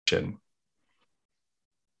question.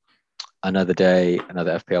 Another day,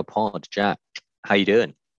 another FPL pod. Jack, how you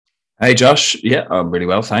doing? Hey, Josh. Yeah, I'm really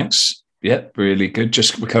well, thanks. Yeah, really good.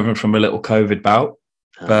 Just recovering from a little COVID bout.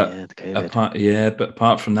 The COVID. But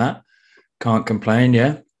apart from that, can't complain,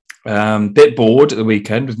 yeah. Bit bored at the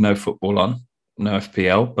weekend with no football on, no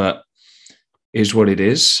FPL, but is what it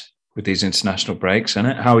is with these international breaks, isn't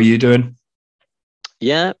it? How are you doing?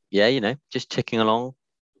 Yeah, just ticking along.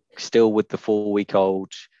 Still with the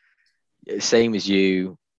 4-week-old. Same as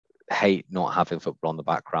you. Hate not having football on the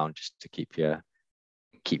background just to keep your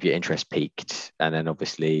interest peaked. And then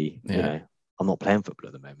obviously, I'm not playing football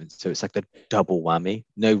at the moment, so it's like the double whammy.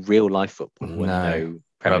 No real life football and no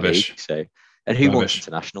Premier League. So, and who wants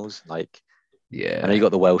internationals? I know you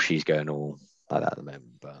got the Welshies going all like that at the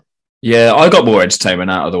moment, but yeah, I got more entertainment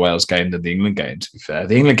out of the Wales game than the England game. To be fair,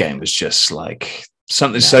 the England game was just like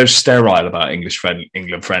something so sterile about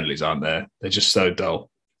England friendlies, aren't there? They're just so dull.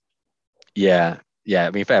 Yeah.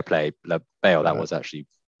 I mean, fair play, Bale. That was actually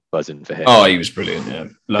buzzing for him. Oh, he was brilliant. Yeah,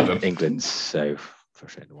 love him. England's so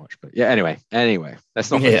frustrating to watch, but yeah. Anyway,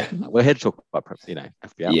 let's not. Yeah, we're here to talk about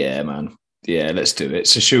FPL. Yeah, man. Yeah, let's do it.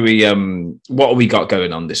 So, should we? What have we got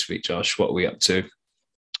going on this week, Josh? What are we up to?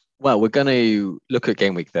 Well, we're going to look at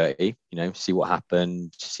game week 30. See what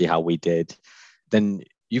happened, see how we did. Then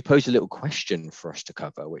you posed a little question for us to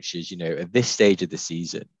cover, which is, at this stage of the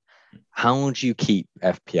season, how do you keep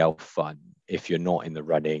FPL fun if you're not in the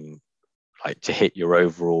running, like to hit your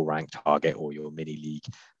overall rank target or your mini league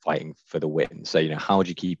fighting for the win? So, how do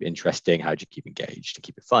you keep it interesting? How do you keep engaged to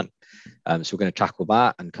keep it fun? So we're going to tackle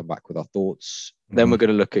that and come back with our thoughts. Then we're going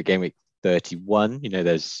to look at game week 31.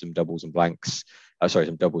 There's some doubles and blanks.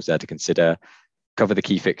 Some doubles there to consider, cover the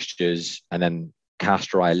key fixtures, and then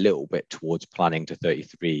cast our eye a little bit towards planning to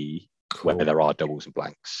 33 where there are doubles and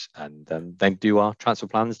blanks, and then do our transfer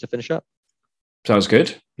plans to finish up. Sounds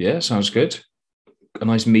good. Yeah, sounds good. A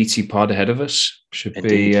nice meaty pod ahead of us. Should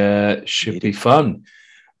be fun.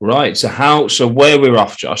 Right. So where we're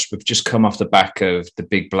off, Josh, we've just come off the back of the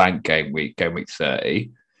big blank game week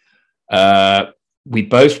 30. We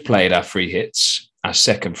both played our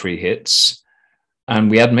second free hits, and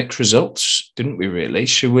we had mixed results, didn't we really?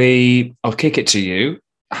 I'll kick it to you.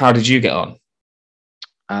 How did you get on?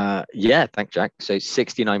 Yeah, thanks, Jack. So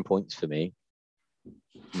 69 points for me.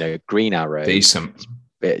 Green arrow. Decent.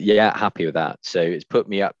 But yeah, happy with that. So it's put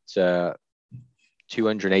me up to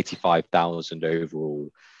 285,000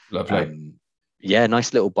 overall. Lovely.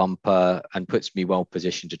 Nice little bumper, and puts me well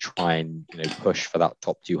positioned to try and push for that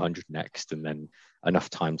top 200 next, and then enough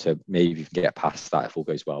time to maybe get past that if all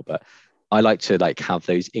goes well. But I like to have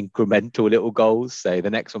those incremental little goals. So the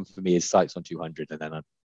next one for me is sights on 200, and then I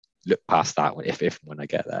look past that one if when I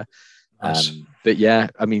get there. Nice. But yeah,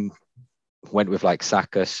 I mean, went with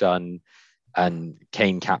Saka, Son, and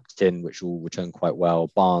Kane captain, which all returned quite well.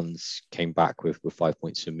 Barnes came back with 5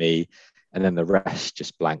 points for me, and then the rest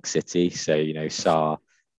just blank City. So Sarr,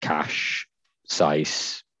 Cash,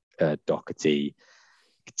 Saiss, Doherty,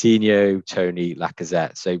 Coutinho, Tony,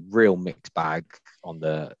 Lacazette. So real mixed bag on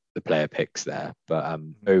the player picks there, but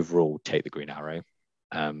overall take the green arrow.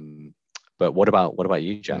 But what about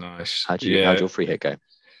you, Jack? Nice. How'd your free hit go?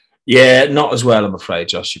 Yeah, not as well, I'm afraid,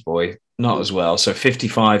 Joshy boy. Not as well. So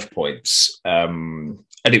 55 points. And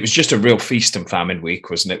it was just a real feast and famine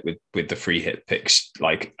week, wasn't it? With the free hit picks,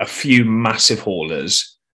 like a few massive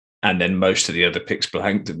haulers, and then most of the other picks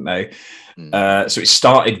blanked, didn't they? So it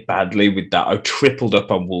started badly with that. I tripled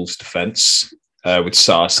up on Wolves defence with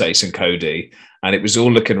Sarr, Saiss and Cody. And it was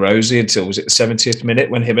all looking rosy until, was it the 70th minute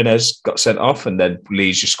when Jimenez got sent off, and then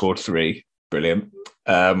Leeds just scored 3. Brilliant.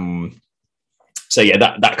 So yeah,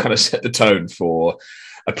 that kind of set the tone for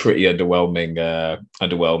a pretty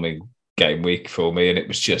underwhelming game week for me. And it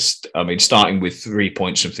was just, starting with 3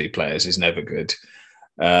 points from 3 players is never good.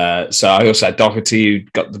 So I also had Doherty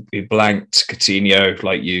who blanked, Coutinho,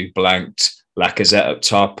 like you, blanked, Lacazette up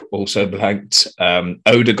top, also blanked.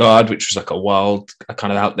 Odegaard, which was like a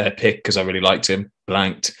kind of out there pick because I really liked him,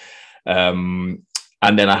 blanked. And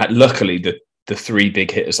then I had, luckily, the 3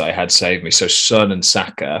 big hitters that I had saved me. So Son and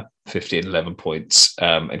Saka, 50 and 11 points,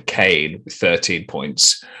 and Kane with 13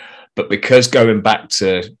 points. But because going back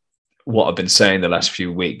to what I've been saying the last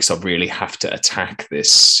few weeks, I really have to attack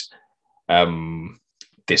this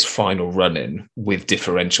this final run-in with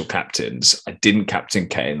differential captains. I didn't captain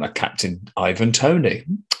Kane, I captained Ivan Toney.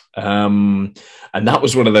 And that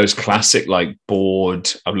was one of those classic, bored,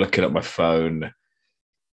 I'm looking at my phone,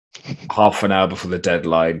 half an hour before the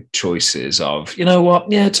deadline choices of, you know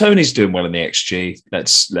what? Yeah, Tony's doing well in the XG.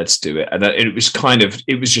 Let's do it. And it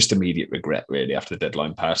was just immediate regret really after the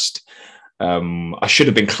deadline passed. I should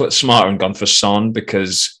have been smarter and gone for Son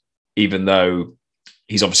because even though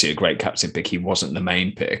he's obviously a great captain pick, he wasn't the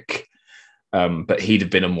main pick. But he'd have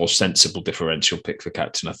been a more sensible differential pick for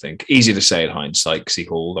captain, I think. Easy to say in hindsight because he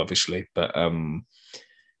hauled, obviously. But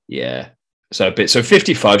yeah. So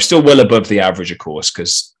 55, still well above the average, of course,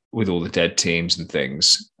 because with all the dead teams and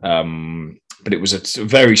things. But it was a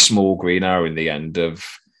very small green arrow in the end of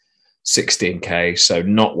 16k. So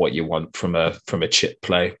not what you want from a chip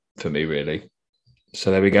play for me, really.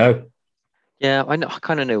 So there we go. Yeah, I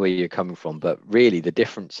kind of know where you're coming from, but really the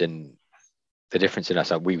difference in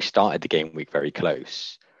us, like we started the game week very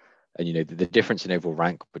close, and the difference in overall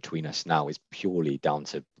rank between us now is purely down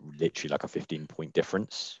to literally like a 15-point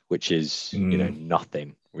difference, which is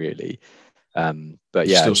nothing really. But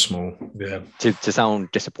yeah, still small. Yeah, to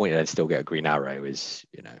sound disappointed and still get a green arrow is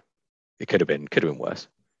it could have been worse.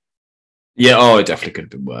 Yeah, it definitely could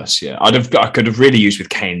have been worse. Yeah, I could have really used with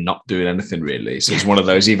Kane not doing anything really. So it's one of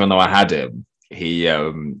those. Even though I had him, he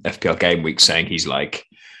FPL game week saying he's like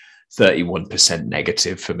 31%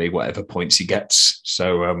 negative for me, whatever points he gets.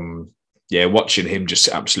 So yeah, watching him just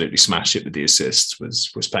absolutely smash it with the assists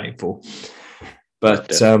was painful.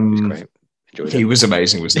 But he was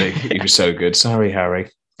amazing, wasn't he? He was so good. Sorry, Harry,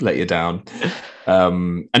 let you down.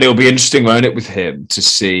 And it'll be interesting, won't it, with him to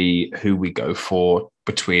see who we go for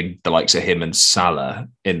between the likes of him and Salah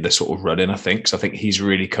in the sort of run-in, I think. So I think he's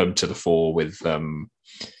really come to the fore with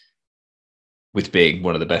being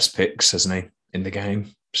one of the best picks, hasn't he, in the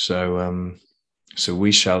game? So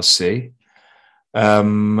we shall see.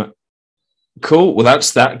 Cool. Well,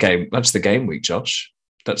 that's that game. That's the game week, Josh.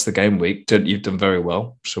 That's the game week. You've done very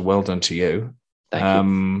well. So well done to you. Thank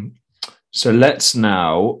you. So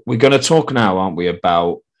we're going to talk now, aren't we,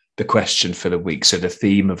 about the question for the week. So the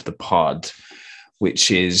theme of the pod,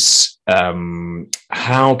 which is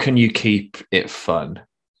how can you keep it fun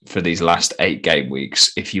for these last 8 game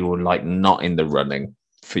weeks if you're like not in the running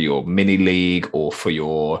for your mini league or for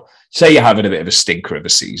your, say you're having a bit of a stinker of a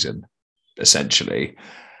season, essentially,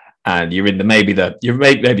 and you're in maybe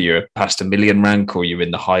you're past 1 million rank, or you're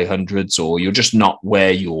in the high hundreds, or you're just not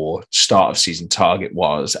where your start of season target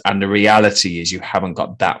was, and the reality is you haven't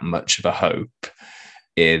got that much of a hope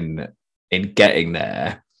in getting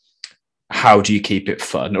there. How do you keep it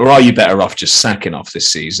fun? Or are you better off just sacking off this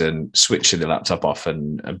season, switching the laptop off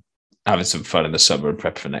and having some fun in the summer and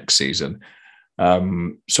prep for next season?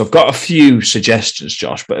 So I've got a few suggestions,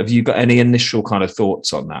 Josh, but have you got any initial kind of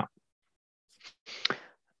thoughts on that?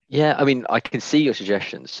 Yeah, I mean, I can see your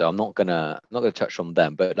suggestions, so I'm not gonna touch on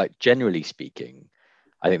them. But like generally speaking,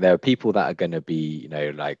 I think there are people that are gonna be,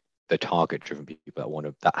 like the target-driven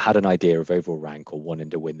people that had an idea of overall rank or wanting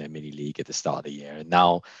to win their mini league at the start of the year, and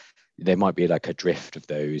now there might be like a drift of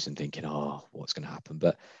those and thinking, oh, what's going to happen?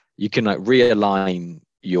 But you can like realign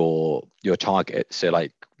your target. So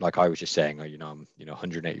like I was just saying, I'm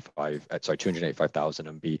 285,000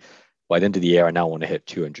 and by the end of the year, I now want to hit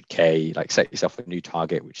 200k. Like set yourself a new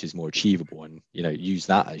target, which is more achievable, and use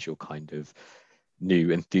that as your kind of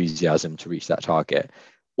new enthusiasm to reach that target.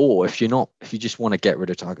 Or if you just want to get rid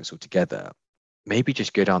of targets altogether, maybe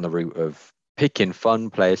just go down the route of picking fun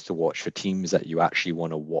players to watch for teams that you actually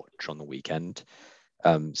want to watch on the weekend.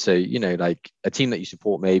 So like a team that you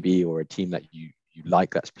support maybe, or a team that you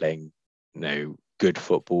like that's playing good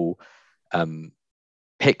football.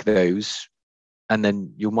 Pick those. And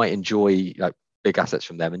then you might enjoy like big assets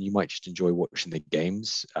from them, and you might just enjoy watching the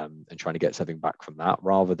games and trying to get something back from that,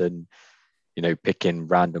 rather than picking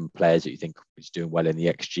random players that you think is doing well in the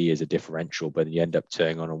XG as a differential, but you end up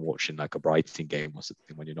turning on and watching like a Brighton game or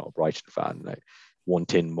something when you're not a Brighton fan, like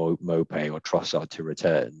wanting Mopé or Trossard to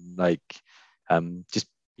return. Like just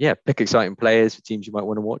pick exciting players for teams you might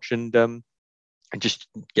want to watch, and just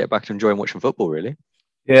get back to enjoying watching football, really.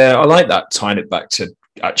 Yeah, I like that, tying it back to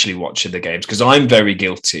actually watching the games, because I'm very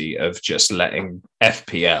guilty of just letting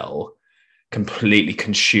FPL completely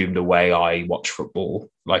consume the way I watch football,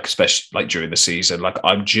 like especially like during the season. Like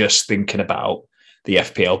I'm just thinking about the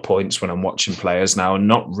FPL points when I'm watching players now, and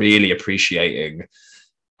not really appreciating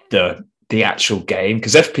the actual game,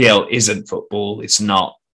 because FPL isn't football. It's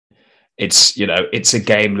not. It's it's a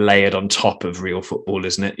game layered on top of real football,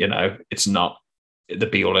 isn't it? It's not the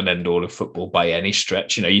be all and end all of football by any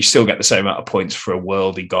stretch. You still get the same amount of points for a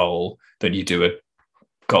worldy goal than you do a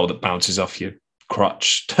goal that bounces off your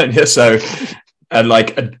crotch, don't you? So,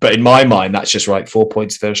 but in my mind, that's just right. 4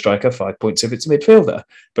 points if they're a striker, 5 points if it's a midfielder.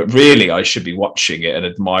 But really, I should be watching it and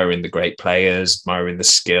admiring the great players, admiring the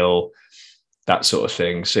skill, that sort of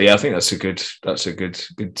thing. So yeah, I think that's a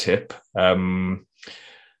good tip.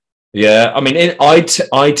 Yeah, I mean, I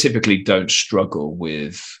typically don't struggle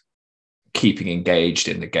with keeping engaged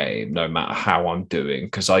in the game, no matter how I'm doing,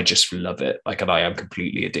 because I just love it. Like, and I am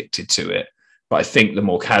completely addicted to it. But I think the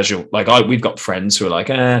more casual, like we've got friends who are like,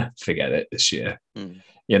 forget it this year.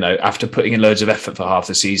 You know, after putting in loads of effort for half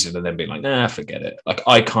the season and then being like, forget it. Like,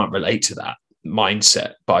 I can't relate to that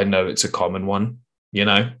mindset, but I know it's a common one. You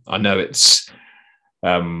know, I know it's.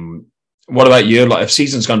 What about you? Like, if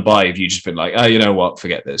season's gone by, have you just been like, you know what,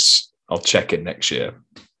 forget this, I'll check in next year?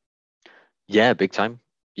 Yeah, big time.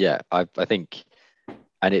 Yeah, I think,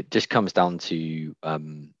 and it just comes down to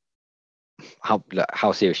how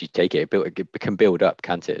serious you take it. It can build up,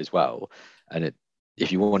 can't it, as well? And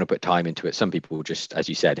if you want to put time into it, some people just, as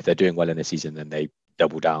you said, if they're doing well in the season, then they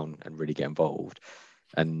double down and really get involved.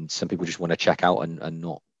 And some people just want to check out and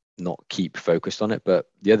not keep focused on it. But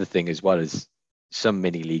the other thing as well is some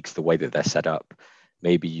mini leagues, the way that they're set up,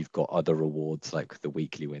 maybe you've got other rewards like the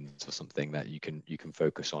weekly wins or something that you can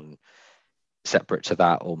focus on separate to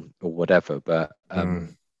that or whatever. But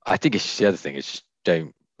I think it's just the other thing is just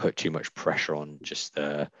don't put too much pressure on just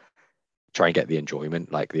try and get the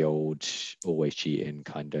enjoyment, like the old always cheating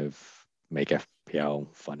kind of make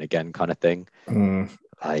FPL fun again kind of thing.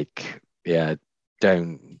 Like, yeah,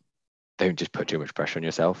 don't just put too much pressure on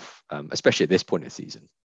yourself, especially at this point in the season.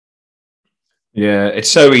 Yeah, it's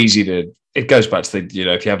so easy to. It goes back to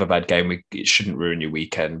the, if you have a bad game week, it shouldn't ruin your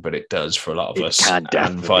weekend, but it does for a lot of us, and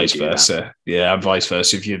vice versa. That. Yeah, and vice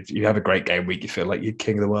versa. If you have a great game week, you feel like you're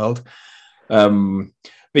king of the world. But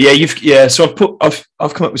yeah, So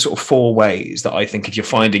I've come up with sort of 4 ways that I think if you're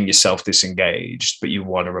finding yourself disengaged, but you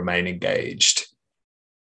want to remain engaged,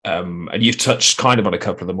 and you've touched kind of on a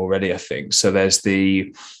couple of them already, I think. So there's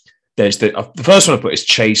the first one I put is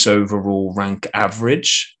chase overall rank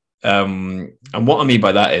average. And what I mean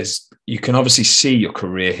by that is you can obviously see your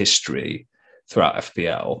career history throughout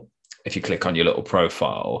FPL if you click on your little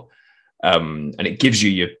profile, and it gives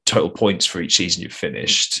you your total points for each season you've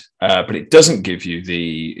finished, but it doesn't give you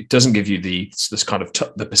this kind of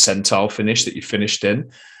the percentile finish that you finished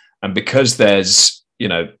in. And because there's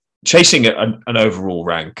chasing an overall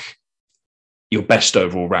rank, your best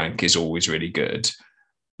overall rank is always really good,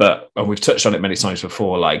 and we've touched on it many times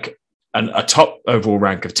before, like. And a top overall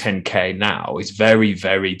rank of 10K now is very,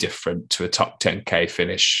 very different to a top 10K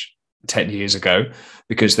finish 10 years ago,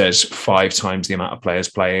 because there's 5 times the amount of players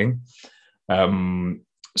playing.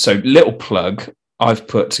 So little plug, I've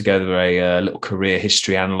put together a little career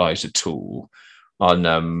history analyzer tool on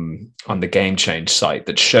the Game Change site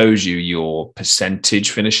that shows you your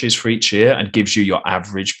percentage finishes for each year and gives you your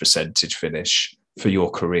average percentage finish for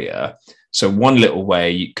your career. So one little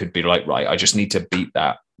way you could be like, right, I just need to beat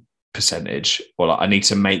that percentage, or I need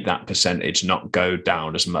to make that percentage not go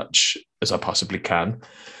down as much as I possibly can,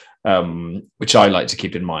 which I like to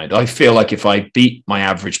keep in mind. I feel like if I beat my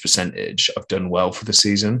average percentage, I've done well for the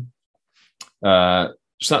season. So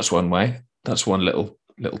that's one way. That's one little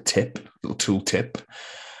tip, little tool tip,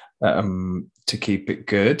 to keep it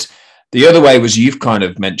good. The other way was, you've kind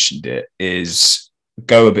of mentioned it, is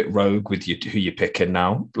go a bit rogue with who you're picking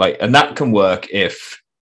now. And that can work if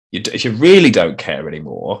you really don't care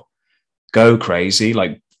anymore. Go crazy,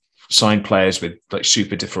 like sign players with like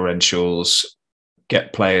super differentials,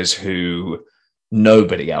 get players who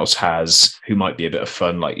nobody else has, who might be a bit of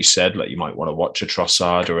fun, like you said, like you might want to watch a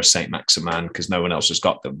Trossard or a Saint Maximin because no one else has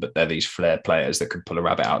got them, but they're these flair players that can pull a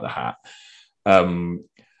rabbit out of the hat.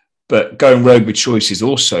 But going rogue with choices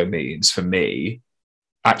also means, for me,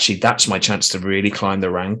 actually that's my chance to really climb the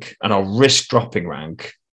rank, and I'll risk dropping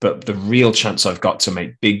rank. But the real chance I've got to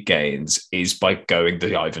make big gains is by going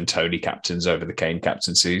the Ivan Toney captains over the Kane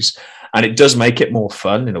captaincies. And it does make it more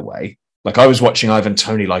fun in a way. Like, I was watching Ivan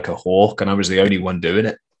Toney like a hawk, and I was the only one doing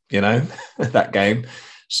it, that game.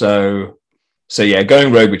 So yeah,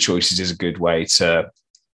 going rogue with choices is a good way to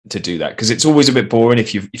do that, because it's always a bit boring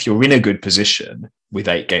if you're in a good position with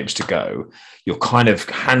 8 games to go. You're kind of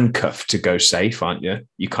handcuffed to go safe, aren't you?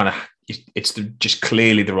 It's just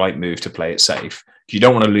clearly the right move to play it safe. You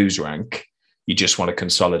don't want to lose rank. You just want to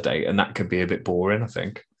consolidate, and that can be a bit boring, I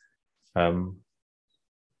think.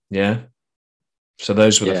 Yeah. So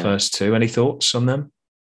those were the first 2. Any thoughts on them?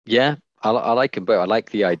 Yeah, I like them both. I like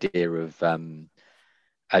the idea of,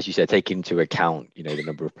 as you said, taking into account, the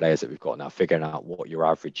number of players that we've got now, figuring out what your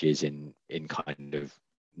average is in kind of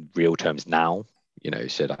real terms now.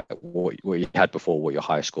 So like what you had before, what your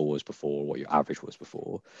highest score was before, what your average was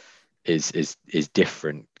before, is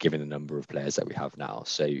different given the number of players that we have now.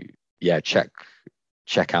 So yeah, check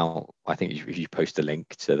out. I think if you post a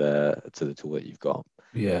link to the tool that you've got,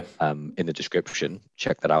 in the description,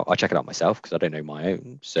 check that out. I'll check it out myself because I don't know my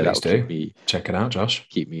own. So that'll keep me, check it out, Josh.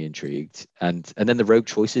 Keep me intrigued. And then the rogue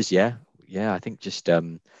choices, yeah. I think just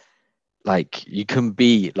like you can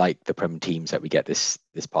be like the Prem teams that we get this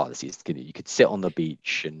part of the season. You could sit on the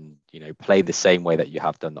beach and play the same way that you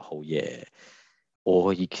have done the whole year,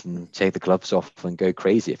 or you can take the gloves off and go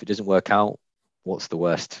crazy. If it doesn't work out, what's the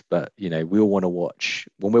worst? But we all want to watch,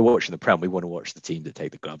 when we're watching the Prem, we want to watch the team that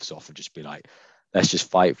take the gloves off and just be like, let's just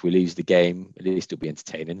fight. If we lose the game, at least it'll be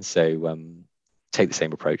entertaining. So take the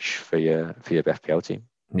same approach for your FPL team.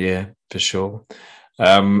 Yeah, for sure.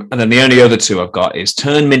 And then the only other two I've got is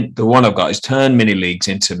turn mini leagues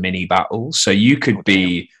into mini battles. So you could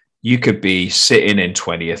be sitting in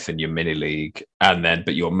 20th in your mini league,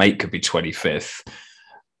 but your mate could be 25th.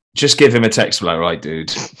 Just give him a text like, right,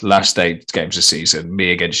 dude, last 8 games of season,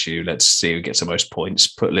 me against you. Let's see who gets the most points.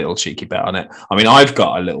 Put a little cheeky bet on it. I mean, I've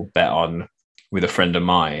got a little bet on with a friend of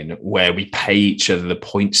mine where we pay each other the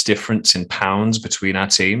points difference in pounds between our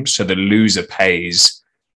teams. So the loser pays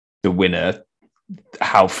the winner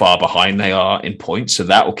how far behind they are in points. So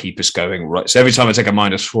that will keep us going. Right. So every time I take a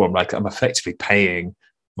 -4, I'm effectively paying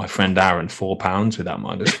my friend Aaron £4 with that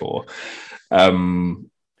 -4.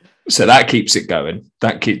 So that keeps it going.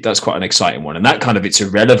 That's quite an exciting one. And that kind of, it's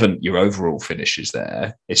irrelevant your overall finishes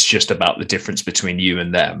there. It's just about the difference between you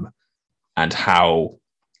and them and how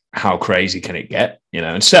crazy can it get,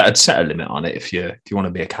 and set a limit on it if you want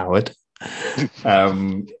to be a coward.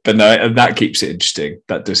 But no, that keeps it interesting.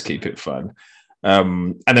 That does keep it fun.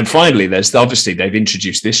 And then finally, there's obviously they've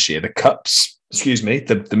introduced this year the cups.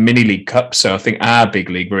 The mini league cup. So I think our big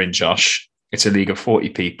league we're in, Josh. It's a league of 40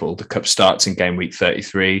 people. The cup starts in game week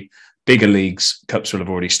 33. Bigger leagues, cups will have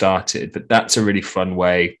already started, but that's a really fun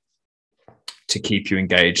way to keep you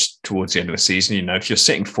engaged towards the end of the season. If you're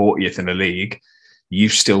sitting 40th in a league,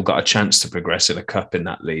 you've still got a chance to progress in a cup in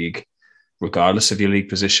that league, regardless of your league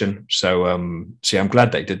position. So, I'm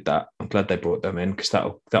glad they did that. I'm glad they brought them in because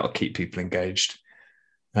that'll keep people engaged.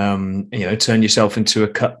 Turn yourself into a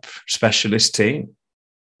cup specialist team.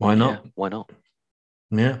 Why not? Yeah, why not?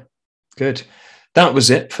 Yeah, good. That was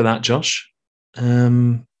it for that, Josh.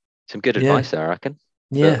 Some good advice there, I reckon.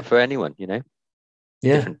 Yeah, for anyone,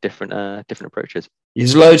 Yeah, different approaches.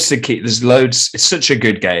 There's loads to keep. There's loads. It's such a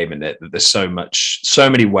good game in it that there's so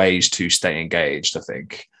many ways to stay engaged. I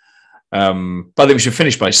think. But I think we should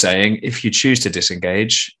finish by saying, if you choose to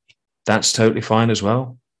disengage, that's totally fine as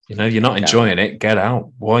well. You're not enjoying it. Get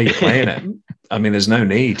out. Why are you playing it? I mean, there's no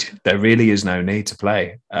need. There really is no need to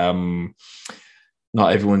play.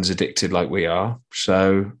 Not everyone's addicted like we are.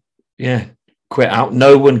 So yeah, quit out.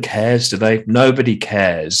 No one cares, do they? Nobody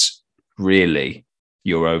cares really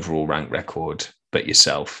your overall rank record but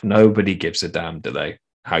yourself. Nobody gives a damn, do they?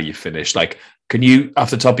 How you finish. Like, can you,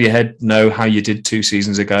 off the top of your head, know how you did 2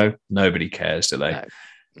 seasons ago? Nobody cares, do they? No.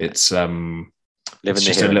 It's living it's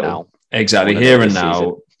the here and now. Exactly, here and now,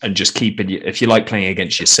 season. And just keeping you. If you like playing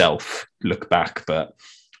against yourself, look back. But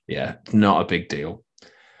yeah, not a big deal.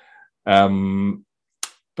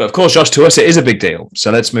 But of course, Josh, to us, it is a big deal. So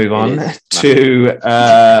let's move on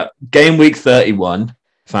to game week 31,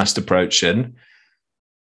 fast approaching.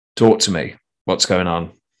 Talk to me. What's going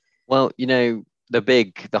on? Well, the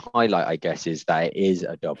highlight, I guess, is that it is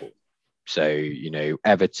a double. So,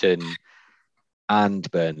 Everton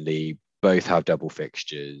and Burnley both have double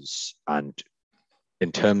fixtures. And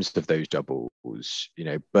in terms of those doubles,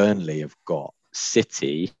 Burnley have got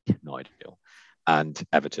City, not ideal, and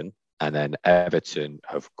Everton. And then Everton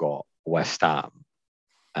have got West Ham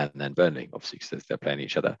and then Burnley, obviously, because they're playing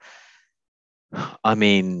each other. I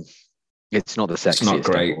mean, it's not the sexiest. It's not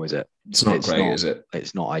great, double, is it? It's not great, is it?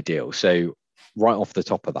 It's not ideal. So right off the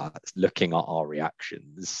top of that, looking at our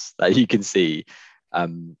reactions, that you can see,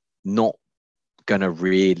 not going to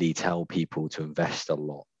really tell people to invest a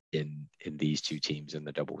lot in these two teams and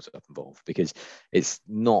the doubles that are involved, because it's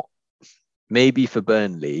not, maybe for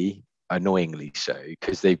Burnley, annoyingly so,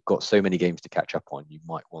 because they've got so many games to catch up on. You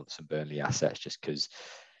might want some Burnley assets just because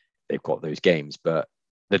they've got those games, but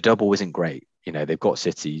the double isn't great. They've got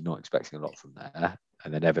City, not expecting a lot from there,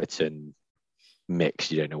 and then Everton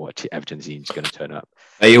mixed. You don't know what Everton team's going to turn up.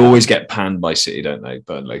 They always get panned by City, don't they?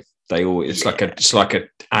 Burnley. They always. It's like an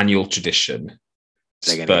annual tradition.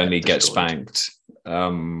 Burnley gets spanked.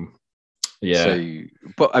 Yeah. So,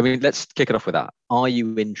 but I mean, let's kick it off with that. Are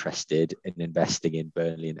you interested in investing in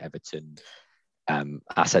Burnley and Everton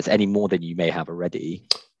assets any more than you may have already?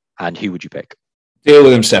 And who would you pick? Deal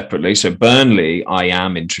with them separately. So Burnley, I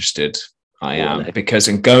am interested. I am, because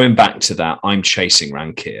in going back to that, I'm chasing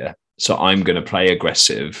rank here. So I'm going to play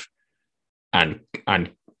aggressive and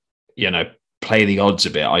play the odds a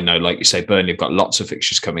bit. I know, like you say, Burnley have got lots of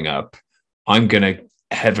fixtures coming up. I'm going to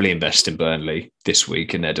heavily invest in Burnley this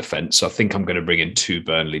week in their defence. So I think I'm going to bring in 2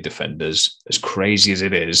 Burnley defenders, as crazy as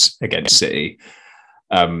it is against City.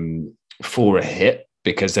 for a hit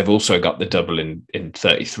because they've also got the double in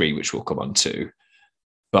 33, which we'll come on to.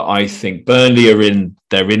 But I think Burnley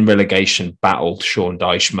they're in relegation battle Sean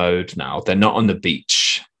Dyche mode now. They're not on the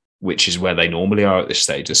beach, which is where they normally are at this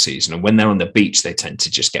stage of the season. And when they're on the beach, they tend to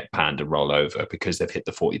just get panned and roll over because they've hit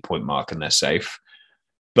the 40-point mark and they're safe.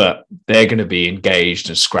 But they're going to be engaged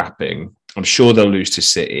and scrapping. I'm sure they'll lose to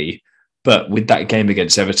City. But with that game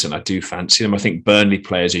against Everton, I do fancy them. I think Burnley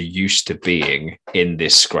players are used to being in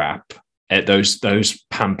this scrap. Those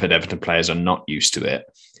pampered Everton players are not used to it,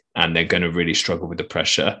 and they're going to really struggle with the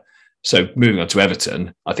pressure. So moving on to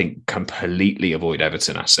Everton, I think completely avoid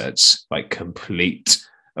Everton assets, like complete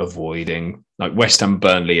avoiding. Like West Ham and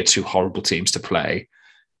Burnley are two horrible teams to play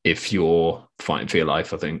if you're fighting for your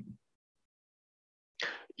life, I think.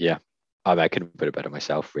 Yeah, I couldn't put it better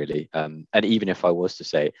myself, really. And even if I was to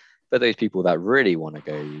say, for those people that really want to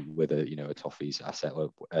go with a Toffees asset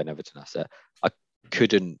or an Everton asset, I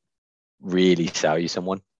couldn't really sell you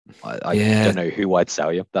someone. I don't know who I'd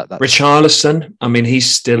sell you. That's Richarlison. I mean, he's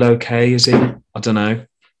still okay, is he? I don't know.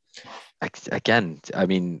 Again, I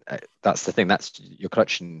mean, that's the thing. That's you're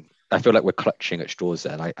clutching. I feel like we're clutching at straws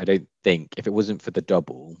there. And I don't think if it wasn't for the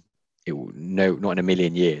double, not in a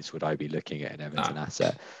million years would I be looking at an Everton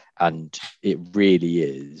asset. And it really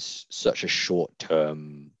is such a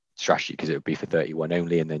short-term strategy because it would be for 31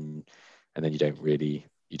 only, and then you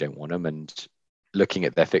don't want them. And looking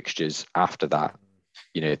at their fixtures after that,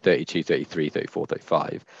 32, 33, 34,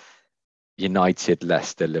 35, United,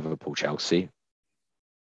 Leicester, Liverpool, Chelsea.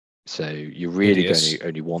 So you're really going to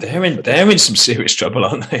only want. They're in some serious trouble,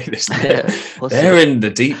 aren't they? They're in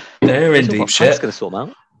deep shit. Going to sort them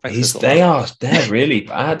out. They're really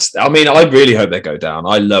bad. I mean, I really hope they go down.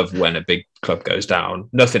 I love when a big club goes down.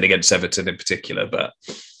 Nothing against Everton in particular, but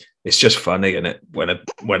it's just funny, isn't it? When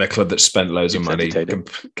a club that spent loads of money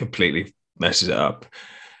completely messes it up.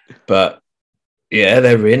 But yeah,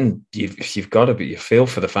 they're in. You've got to be. You feel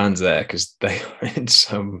for the fans there because they are in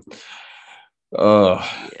some. Oh,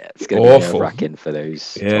 yeah, it's going to be nerve-wracking for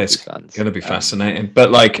those. Yeah, it's fans. Going to be fascinating.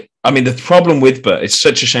 But the problem with it's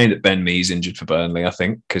such a shame that Ben Mee's injured for Burnley. I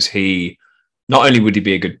think because he not only would he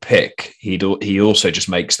be a good pick, he also just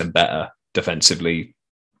makes them better defensively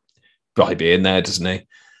by being there, doesn't he?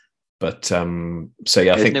 But so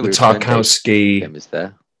yeah, I think the Tarkowski is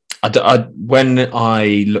there. When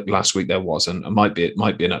I looked last week, there wasn't. It might be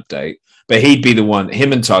an update, but he'd be the one.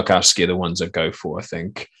 Him and Tarkowski are the ones I'd go for, I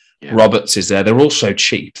think. Yeah. Roberts is there. They're all so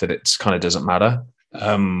cheap that it kind of doesn't matter.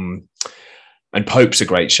 And Pope's a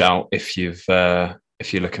great shout if you're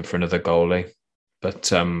looking for another goalie.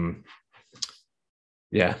 But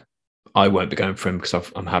yeah, I won't be going for him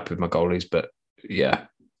because I'm happy with my goalies. But yeah,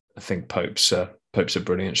 I think Pope's a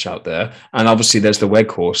brilliant shout there. And obviously there's the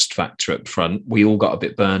Weghorst factor up front. We all got a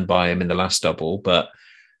bit burned by him in the last double, but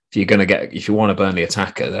if you want a Burnley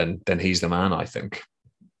attacker, then he's the man, I think.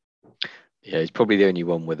 Yeah, he's probably the only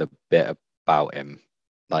one with a bit about him.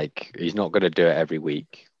 Like he's not going to do it every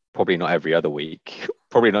week. Probably not every other week.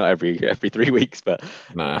 Probably not every 3 weeks, but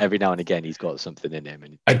every now and again he's got something in him.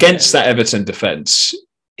 And against that Everton defence,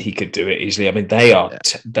 he could do it easily. I mean, they are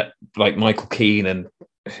like Michael Keane and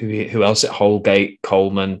who else at Holgate,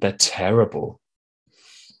 Coleman. They're terrible,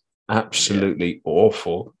 absolutely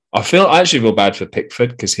awful. I actually feel bad for Pickford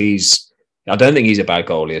because I don't think he's a bad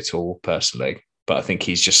goalie at all, personally. But I think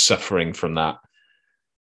he's just suffering from that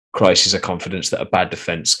crisis of confidence that a bad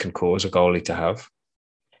defence can cause a goalie to have.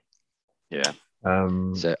 Yeah.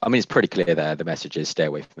 So, I mean, it's pretty clear there. The message is stay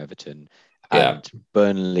away from Everton. And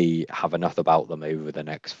Burnley have enough about them over the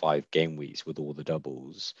next 5 game weeks with all the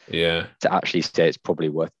doubles. Yeah. To actually say it's probably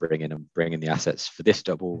worth bringing the assets for this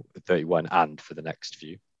double, 31, and for the next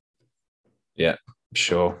few. Yeah,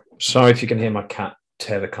 sure. Sorry if you can hear my cat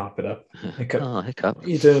tear the carpet up. Hiccup. Oh, Hiccup. What are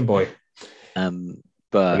you doing, boy? But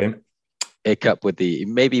Brilliant. Hiccup with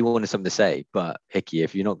maybe you wanted something to say, but Hickey,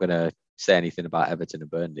 if you're not going to say anything about Everton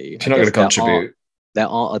and Burnley, if you're not going to contribute, there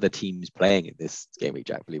are other teams playing in this game week,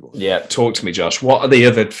 Jack. Believe it. Yeah, talk to me, Josh. What are the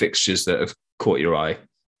other fixtures that have caught your eye?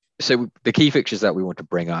 So the key fixtures that we want to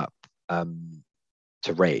bring up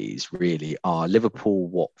to raise really are Liverpool,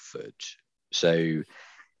 Watford. So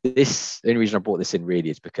the only reason I brought this in really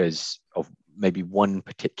is because of maybe one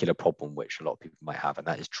particular problem which a lot of people might have, and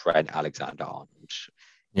that is Trent Alexander-Arnold.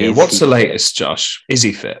 Yeah, what's the latest, Josh? Is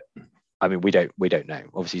he fit? I mean, we don't know.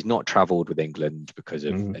 Obviously, he's not travelled with England because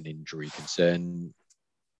of an injury concern.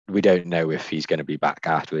 We don't know if he's going to be back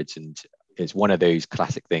afterwards, and it's one of those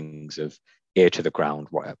classic things of ear to the ground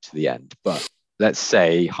right up to the end. But let's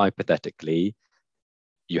say, hypothetically,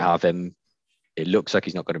 you have him. It looks like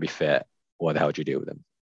he's not going to be fit. What the hell do you do with him?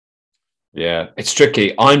 Yeah, it's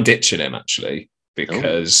tricky. I'm ditching him, actually,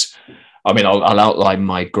 because I mean, I'll outline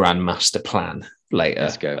my grandmaster plan later.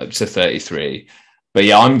 Let's go. Up to 33. But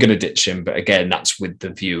yeah, I'm going to ditch him. But again, that's with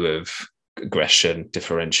the view of aggression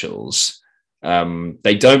differentials.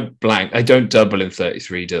 They don't double in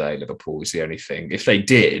 33, do they? Liverpool is the only thing. If they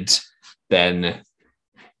did, then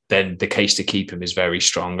the case to keep him is very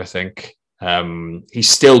strong, I think. He's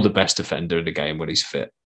still the best defender in the game when he's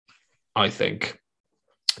fit, I think.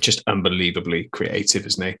 Just unbelievably creative,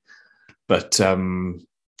 isn't he? But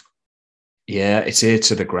yeah, it's ear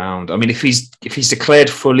to the ground. I mean, if he's declared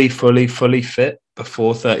fully fit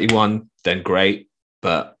before 31, then great.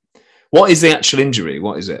 But what is the actual injury?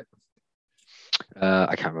 What is it?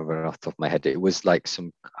 I can't remember off the top of my head. It was like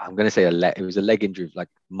I'm going to say it was a leg injury, like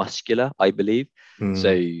muscular, I believe. So,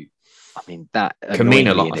 I mean, that can mean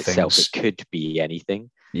a lot in of itself, things. It could be anything.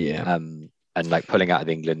 Yeah. And like pulling out of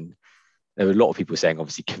England, there were a lot of people saying,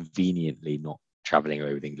 obviously, conveniently not traveling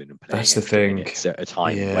away with England and playing. That's the thing. At a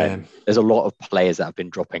time when there's a lot of players that have been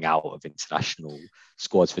dropping out of international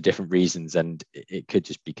squads for different reasons, and it could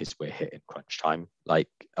just be because we're hitting crunch time. Like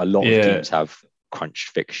a lot of teams have crunched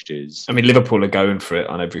fixtures. I mean, Liverpool are going for it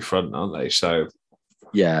on every front, aren't they? So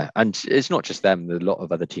yeah, and it's not just them. There's a lot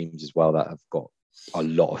of other teams as well that have got a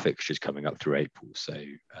lot of fixtures coming up through April. So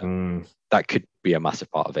that could be a massive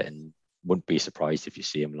part of it, and wouldn't be surprised if you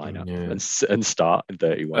see him line up and start in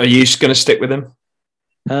 31. Are you going to stick with him?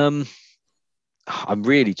 I'm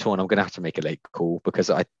really torn. I'm going to have to make a late call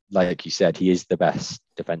because like you said, he is the best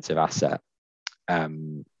defensive asset.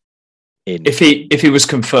 If he was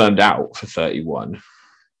confirmed out for 31,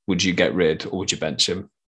 would you get rid or would you bench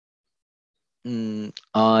him?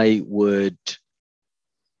 I would.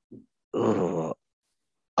 I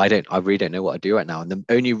really don't know what I do right now. And the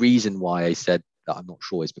only reason why I said that I'm not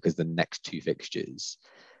sure is because the next two fixtures,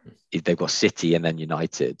 they've got City and then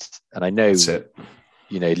United. And I know,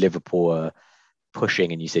 Liverpool are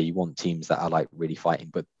pushing, and you say you want teams that are like really fighting,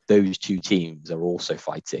 but those two teams are also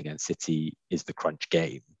fighting, and City is the crunch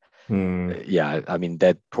game. Yeah, I mean,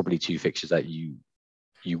 they're probably two fixtures that you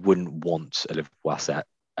wouldn't want a Liverpool asset.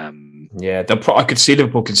 I could see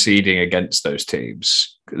Liverpool conceding against those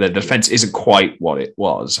teams. The defense isn't quite what it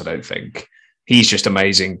was, I don't think. He's just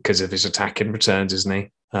amazing because of his attacking returns, isn't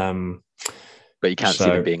he? But you can't see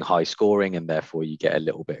them being high scoring, and therefore you get a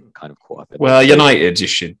little bit kind of caught up. Well, United, you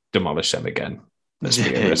should demolish them again. Let's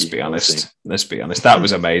be honest. Let's be honest. That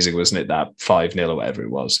was amazing, wasn't it? That 5-0 or whatever it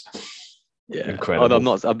was. Yeah, incredible.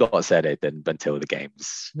 I'm not saying it until the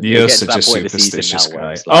games. You're such a superstitious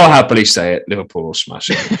guy. I'll happily say it. Liverpool will smash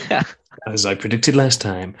it, as I predicted last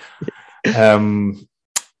time.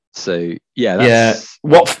 So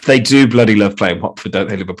What they do bloody love playing Watford, don't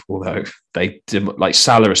they? Liverpool though, they like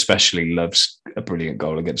Salah especially loves a brilliant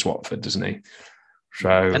goal against Watford, doesn't he? So,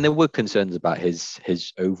 and there were concerns about his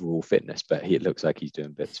overall fitness, but it looks like he's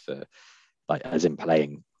doing bits for, like, as in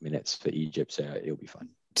playing minutes for Egypt, so he'll be fine.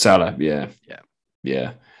 Salah, yeah.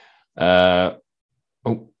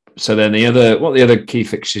 So then the other key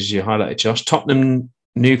fixtures you highlighted, Josh? Tottenham,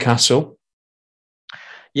 Newcastle.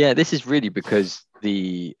 Yeah, this is really because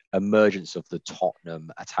the emergence of the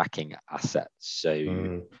Tottenham attacking assets.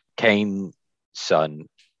 So Kane, Son,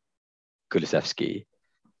 Kulusevski,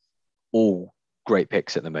 all great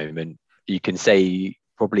picks at the moment. You can say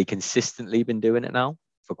probably consistently been doing it now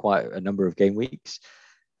for quite a number of game weeks.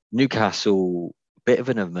 Newcastle, bit of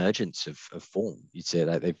an emergence of form. You'd say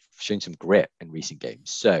that they've shown some grit in recent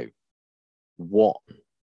games. So what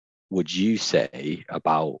would you say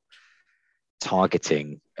about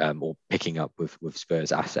targeting or picking up with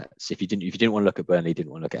Spurs assets? If you didn't want to look at Burnley,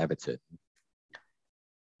 didn't want to look at Everton,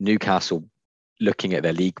 Newcastle, looking at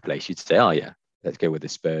their league place, you'd say, oh yeah, let's go with the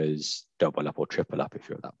Spurs double up or triple up if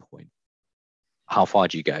you're at that point. How far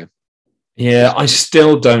do you go? Yeah, I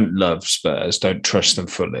still don't love Spurs. Don't trust them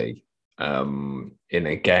fully in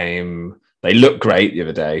a game. They looked great the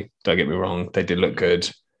other day. Don't get me wrong. They did look good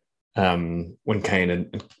when Kane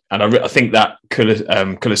and I think that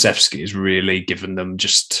Kulusevski has really given them and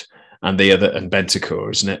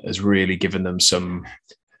Bentancur, isn't it, has really given them some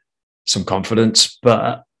confidence.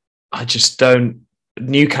 But I just don't.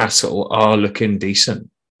 Newcastle are looking decent.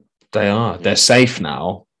 They are. They're safe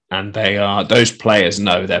now, and they are. Those players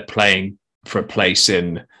know they're playing for a place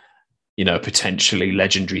in, potentially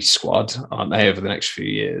legendary squad, aren't they, over the next few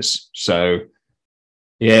years? So,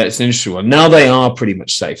 yeah, it's an interesting one. Now they are pretty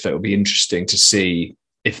much safe. That will be interesting to see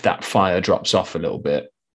if that fire drops off a little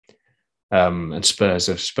bit. And Spurs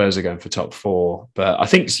are going for top four, but I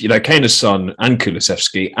think Kane, Son, and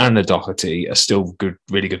Kulusevski and Doherty are still good,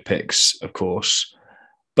 really good picks, of course.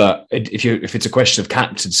 But if it's a question of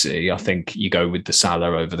captaincy, I think you go with the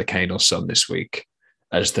Salah over the Kane or Son this week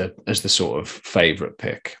as the sort of favourite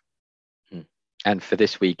pick. And for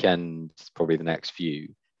this weekend, probably the next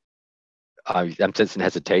few, I'm sensing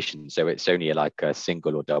hesitation. So it's only like a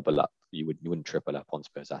single or double up. You wouldn't triple up on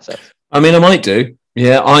Spurs assets. I mean, I might do.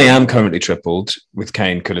 Yeah, I am currently tripled with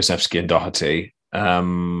Kane, Kulusevski, and Doherty.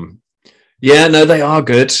 Yeah, no, they are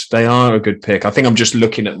good. They are a good pick. I think I'm just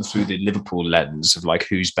looking at them through the Liverpool lens of like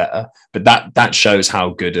who's better. But that shows how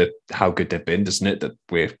good they've been, doesn't it? That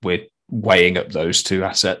we're weighing up those two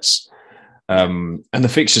assets. And the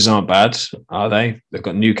fixtures aren't bad, are they? They've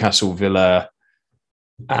got Newcastle, Villa,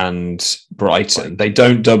 and Brighton. They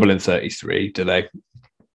don't double in 33, do they?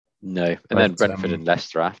 No, and then Brentford and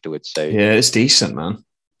Leicester afterwards. So yeah, it's decent, man.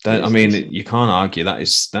 I mean, decent. You can't argue that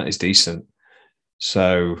is decent.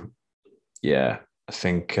 So yeah, I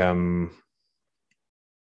think I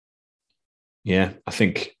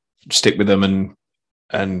think stick with them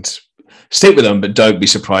and stick with them, but don't be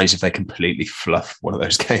surprised if they completely fluff one of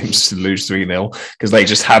those games to lose 3-0 because they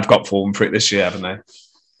just have got form for it this year, haven't they?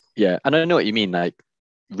 Yeah, and I know what you mean. Like,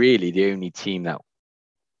 really, the only team that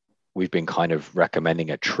we've been kind of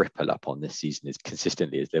recommending a triple up on this season is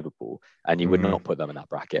consistently is Liverpool, and you would not put them in that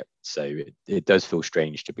bracket. So it does feel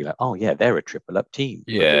strange to be like, oh yeah, they're a triple up team.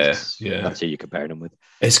 Yeah. That's who you're comparing them with.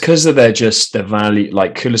 It's because of their value.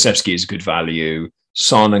 Like Kulusevski is good value.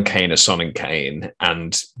 Son and Kane are Son and Kane,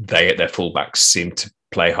 and their fullbacks seem to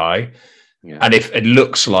play high. Yeah. And if it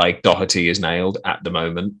looks like Doherty is nailed at the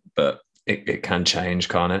moment, but it can change,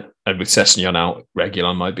 can't it? And with Sessegnon out,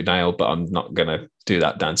 Reguilon might be nailed, but I'm not going to do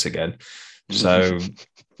that dance again. So,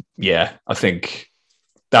 yeah, I think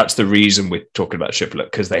that's the reason we're talking about triplet,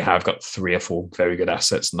 because they have got 3 or 4 very good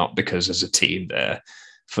assets, not because as a team they're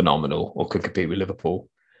phenomenal or could compete with Liverpool.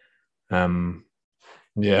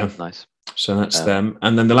 Yeah. Nice. So that's them.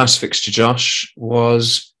 And then the last fixture, Josh,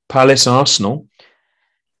 was Palace Arsenal.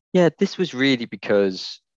 Yeah, this was really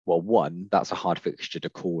because, well, one, that's a hard fixture to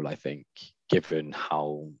call, I think, given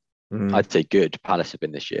how I'd say good Palace have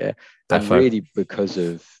been this year. And really because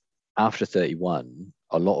of after 31,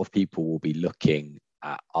 a lot of people will be looking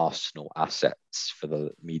at Arsenal assets for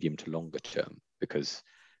the medium to longer term because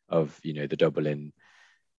of, the double in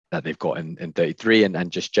that they've got in 33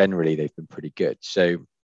 and just generally they've been pretty good. So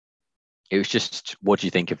it was just, what do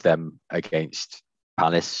you think of them against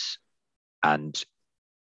Palace, and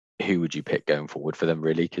who would you pick going forward for them,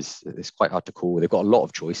 really? Because it's quite hard to call. They've got a lot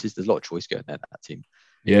of choices. There's a lot of choice going there in that team.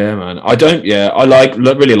 Yeah, man. I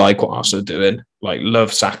really like what Arsenal are doing. Like,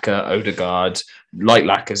 love Saka, Odegaard, like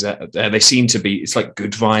Lacazette. They seem to be, it's like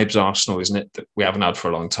good vibes Arsenal, isn't it? That we haven't had for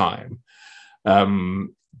a long time.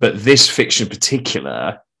 But this fixture in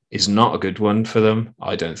particular is not a good one for them,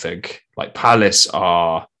 I don't think. Like, Palace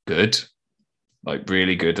are good, like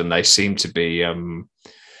really good, and they seem to be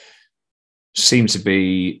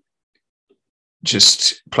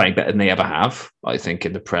just playing better than they ever have, I think,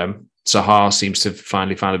 in the Prem. Zaha seems to have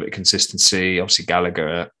finally found a bit of consistency. Obviously,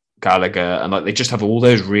 Gallagher, and like they just have all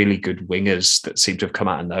those really good wingers that seem to have come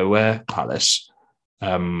out of nowhere. Palace,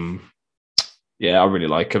 yeah, I really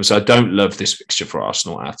like them. So I don't love this fixture for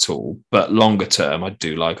Arsenal at all. But longer term, I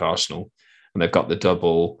do like Arsenal, and they've got the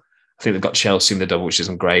double. I think they've got Chelsea in the double, which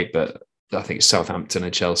isn't great, but I think it's Southampton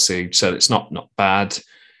and Chelsea, so it's not bad.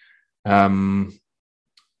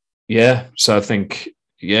 Yeah, so I think,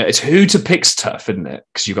 it's who to pick's tough, isn't it?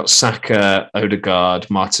 Because you've got Saka, Odegaard,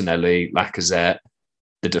 Martinelli, Lacazette,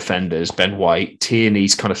 the defenders, Ben White,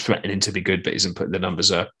 Tierney's kind of threatening to be good, but isn't putting the numbers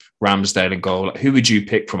up. Ramsdale in goal. Like, who would you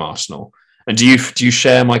pick from Arsenal? And do you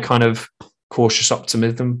share my kind of cautious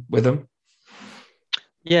optimism with them?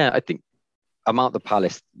 Yeah, I think amount the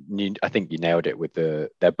Palace, I think you nailed it with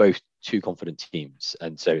they're both 2 confident teams,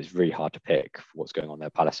 and so it's really hard to pick what's going on there.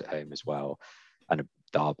 Palace at home as well, and a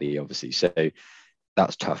derby, obviously. So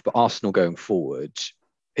that's tough. But Arsenal going forward,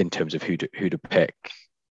 in terms of who to pick,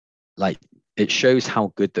 like, it shows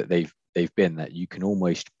how good that they've been, that you can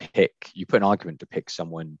almost you put an argument to pick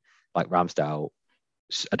someone like Ramsdale,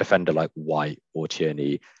 a defender like White or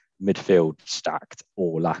Tierney, midfield stacked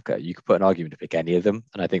or Laka. You could put an argument to pick any of them,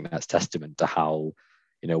 and I think that's testament to how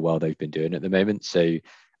well they've been doing at the moment. So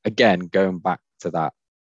again, going back to that,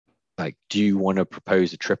 like, do you want to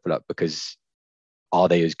propose a triple up because are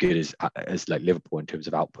they as good as like Liverpool in terms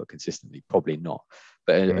of output consistently? Probably not.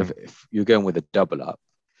 But if you're going with a double up,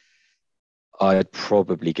 I'd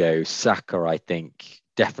probably go Saka. I think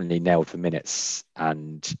definitely nailed for minutes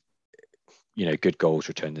and good goals,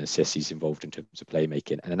 return and assists. He's involved in terms of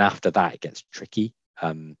playmaking, and then after that it gets tricky.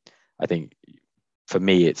 I think for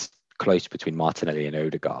me it's close between Martinelli and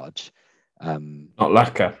Odegaard. Not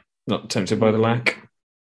Laka. Not tempted by the lack.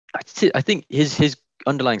 I think his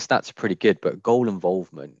underlying stats are pretty good, but goal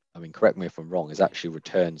involvement, I mean, correct me if I'm wrong, is actually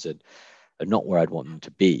returns and are not where I'd want them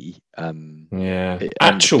to be.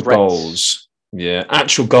 Actual goals. Yeah,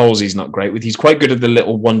 actual goals he's not great with. He's quite good at the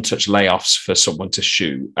little one-touch layoffs for someone to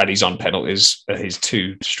shoot, and he's on penalties. His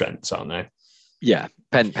two strengths, aren't they? Yeah,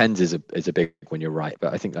 Pens is a big one. You're right,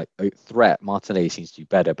 but I think like threat, Martinelli seems to do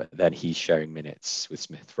better, but then he's showing minutes with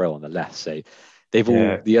Smith Rowe on the left. So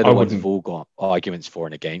the other ones have all got arguments for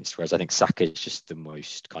and against. Whereas I think Saka is just the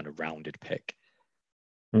most kind of rounded pick.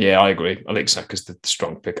 Yeah, I agree. I think Saka's the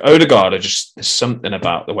strong pick. Odegaard, there's something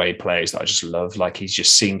about the way he plays that I just love. Like he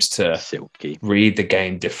just seems to read the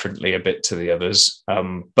game differently a bit to the others.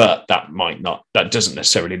 But that doesn't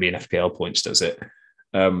necessarily mean FPL points, does it?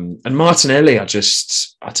 And Martinelli, I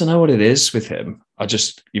don't know what it is with him.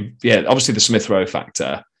 Obviously the Smith Rowe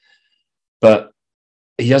factor, but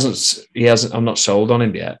he hasn't. I'm not sold on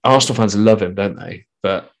him yet. Arsenal fans love him, don't they?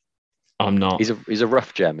 But I'm not. He's a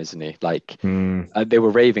rough gem, isn't he? Like they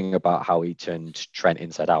were raving about how he turned Trent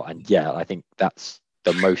inside out, and yeah, I think that's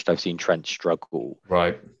the most I've seen Trent struggle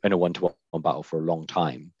in a 1-to-1 battle for a long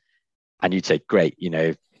time. And you'd say, great,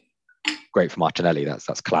 great for Martinelli.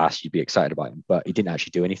 That's class. You'd be excited about him, but he didn't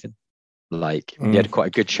actually do anything. Like he had quite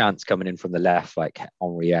a good chance coming in from the left, like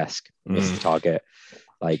Henry-esque, missed the target.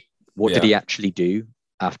 Like what did he actually do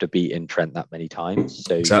after beating Trent that many times?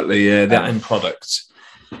 So exactly, yeah, that end product.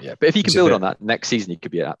 Yeah, but if he can build on that next season, he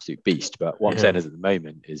could be an absolute beast. But what I'm saying is, at the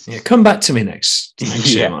moment, is come back to me next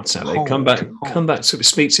year, Martinelli. Come back.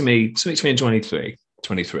 Speak to me in 23.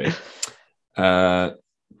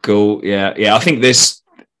 Cool. Yeah. I think this,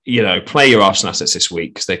 play your Arsenal assets this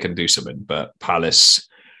week because they can do something. But Palace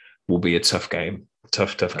will be a tough game.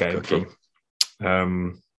 Tough game for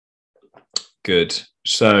them. Good.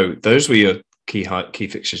 So those were your key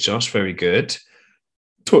fixtures, Josh. Very good.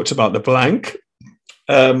 Talked about the blank.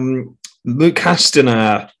 Luke casting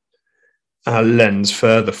our lens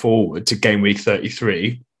further forward to game week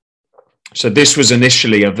 33. So this was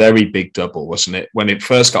initially a very big double, wasn't it? When it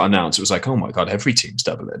first got announced, it was like, oh my God, every team's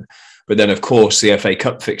doubling. But then, of course, the FA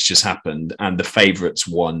Cup fixtures happened and the favourites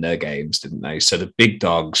won their games, didn't they? So the big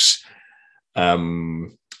dogs,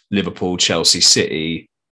 Liverpool, Chelsea, City,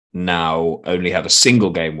 now only have a single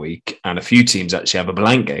game week, and a few teams actually have a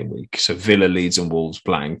blank game week. So Villa, Leeds and Wolves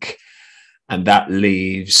blank. And that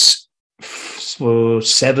leaves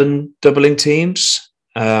 7 doubling teams.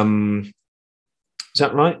 Is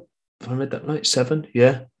that right? Have I read that right? 7?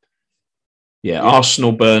 Yeah.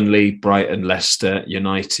 Arsenal, Burnley, Brighton, Leicester,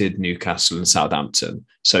 United, Newcastle and Southampton.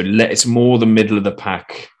 So it's more the middle of the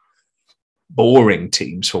pack, boring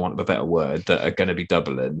teams, for want of a better word, that are going to be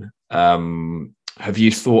doubling. Have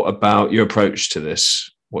you thought about your approach to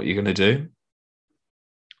this? What you're going to do?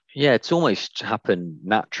 Yeah, it's almost happened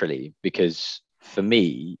naturally because for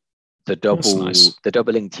me, the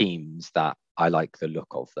doubling teams that I like the look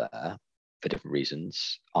of there for different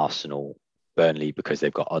reasons, Arsenal, Burnley, because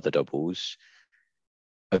they've got other doubles,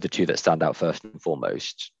 are the two that stand out first and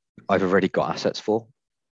foremost. I've already got assets for.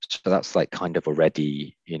 So that's like kind of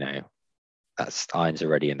already, that's irons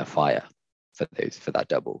already in the fire for that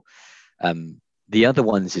double. The other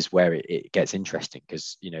ones is where it gets interesting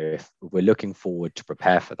because, if we're looking forward to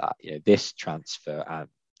prepare for that, this transfer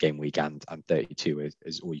game week and 32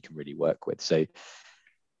 is all you can really work with. So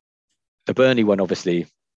the Burnley one, obviously,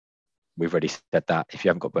 we've already said that if you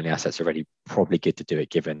haven't got Burnley assets already, probably good to do it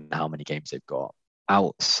given how many games they've got.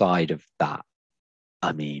 Outside of that,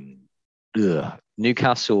 I mean,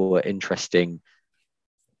 Newcastle are interesting.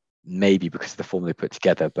 Maybe because of the form they put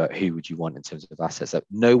together, but who would you want in terms of assets?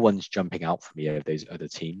 No one's jumping out for me of those other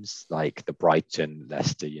teams, like the Brighton,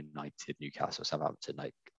 Leicester United, Newcastle, Southampton.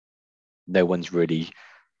 Like, no one's really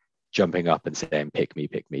jumping up and saying, pick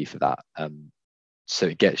me for that. So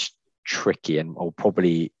it gets tricky, and I'll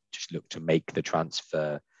probably just look to make the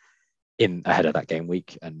transfer in ahead of that game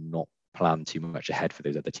week and not plan too much ahead for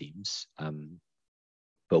those other teams.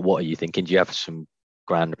 But what are you thinking? Do you have some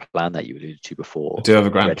grand plan that you alluded to before? I do have a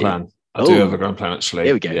grand plan. I do have a grand plan, actually.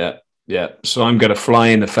 Here we go. Yeah. So I'm going to fly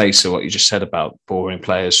in the face of what you just said about boring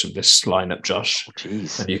players from this lineup, Josh.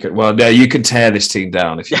 Jeez. And you can tear this team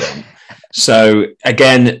down if you want. So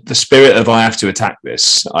again, the spirit of I have to attack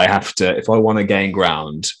this. If I want to gain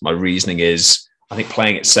ground, my reasoning is I think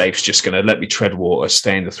playing it safe is just going to let me tread water,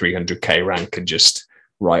 stay in the 300k rank and just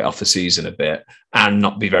write off the season a bit and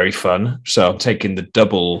not be very fun. So I'm taking the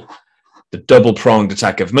double-pronged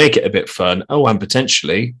attack of make it a bit fun. Oh, and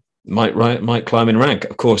potentially might climb in rank.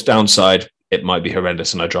 Of course, downside, it might be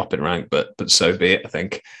horrendous and I drop in rank, but so be it, I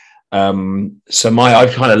think.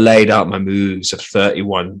 I've kind of laid out my moves of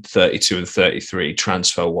 31, 32 and 33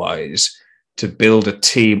 transfer-wise to build a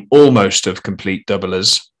team almost of complete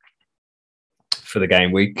doublers for the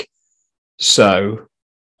game week. So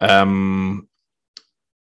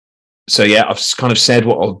So yeah, I've kind of said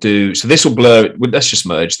what I'll do. So this will blur. Let's just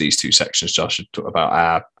merge these two sections, Josh, and talk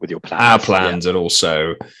about our plans, and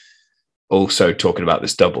also talking about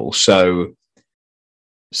this double. So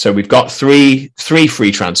we've got three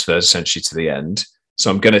free transfers essentially to the end. So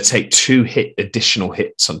I'm going to take 2 additional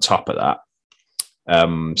hits on top of that.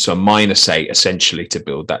 So a -8 essentially to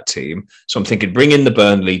build that team. So I'm thinking bring in the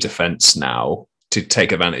Burnley defense now to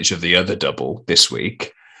take advantage of the other double this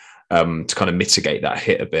week, to kind of mitigate that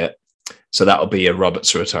hit a bit. So that'll be a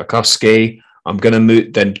Roberts or a Tarkowski. I'm going to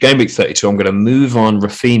move, then game week 32, I'm going to move on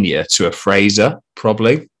Rafinha to a Fraser,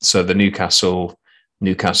 probably. So the Newcastle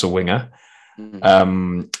winger.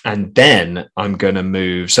 And then I'm going to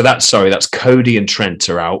move. So that's Cody and Trent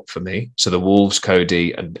are out for me. So the Wolves,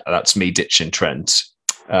 Cody, and that's me ditching Trent.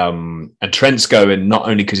 And Trent's going not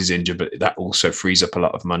only because he's injured, but that also frees up a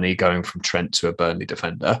lot of money going from Trent to a Burnley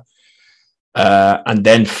defender. And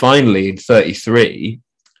then finally in 33,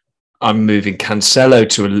 I'm moving Cancelo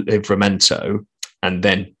to Livramento and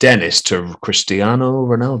then Dennis to Cristiano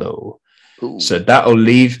Ronaldo. Ooh. So that'll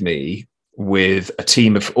leave me with a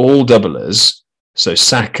team of all doublers. So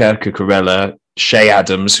Saka, Cucurella, Shea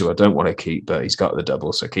Adams, who I don't want to keep, but he's got the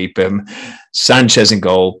double, so keep him. Sanchez in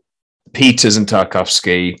goal, Peters and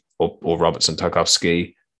Tarkowski, or Roberts and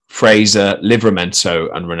Tarkowski, Fraser, Livramento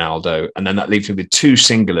and Ronaldo. And then that leaves me with 2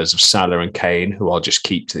 singulars of Salah and Kane, who I'll just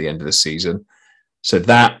keep to the end of the season. So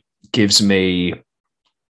that gives me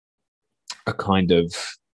a kind of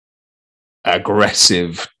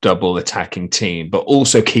aggressive double attacking team, but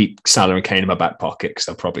also keep Salah and Kane in my back pocket because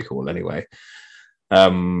they'll probably call anyway.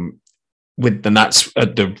 Then that's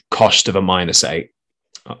at the cost of a -8.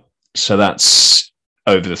 So that's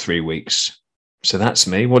over the 3 weeks. So that's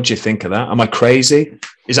me. What do you think of that? Am I crazy?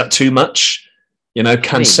 Is that too much?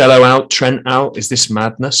 Cancelo out, Trent out. Is this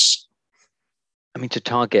madness? I mean, to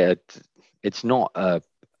target, it's not a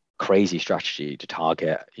crazy strategy to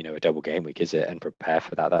target, a double game week, is it? And prepare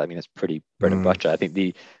for that. I mean, it's pretty bread and butter. I think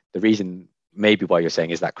the reason maybe why you're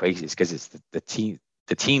saying is that crazy is because it's the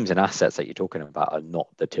teams and assets that you're talking about are not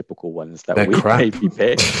the typical ones that we maybe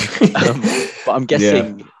pick. But I'm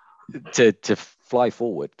guessing to fly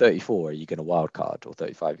forward, 34, are you going to wild card, or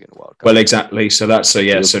 35 you're going to wild card? Well, exactly. So that's so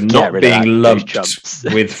not being lumped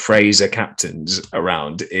with Fraser captains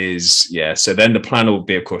around is So then the plan will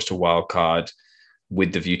be, of course, to wild card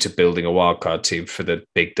with the view to building a wildcard team for the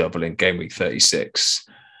big double in game week 36,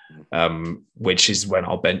 which is when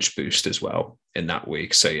I'll bench boost as well in that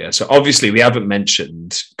week. So so obviously we haven't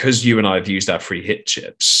mentioned, because you and I have used our free hit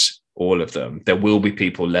chips, all of them, there will be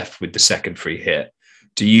people left with the second free hit.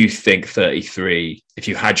 Do you think 33, if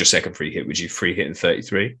you had your second free hit, would you free hit in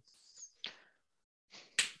 33?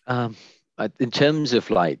 In terms of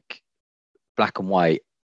like black and white,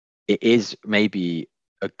 it is maybe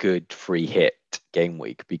a good free hit game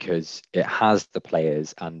week because it has the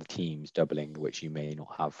players and the teams doubling, which you may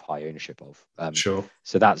not have high ownership of. Sure.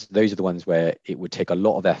 So those are the ones where it would take a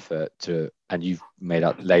lot of effort and you've laid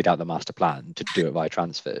out the master plan to do it via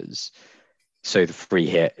transfers. So the free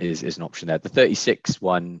hit is an option there. The 36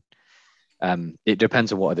 one, it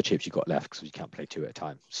depends on what other chips you've got left because you can't play 2 at a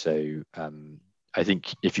time. So I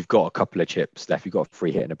think if you've got a couple of chips left, you've got a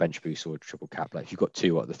free hit and a bench boost or a triple cap. Like if you've got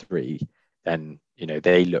 2 out of the 3, then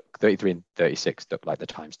they look 33 and 36 look like the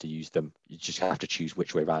times to use them. You just have to choose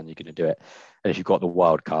which way around you're going to do it. And if you've got the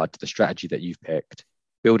wild card, the strategy that you've picked,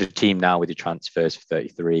 build a team now with your transfers for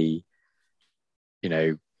 33.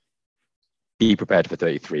 Be prepared for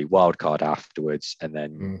 33, wild card afterwards, and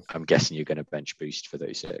then I'm guessing you're going to bench boost for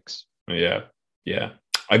 36. Yeah.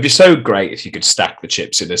 It'd be so great if you could stack the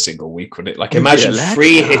chips in a single week, wouldn't it? Like imagine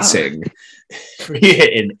free hitting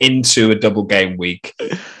into a double game week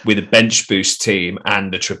with a bench boost team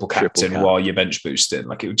and a triple captain while you're bench boosting.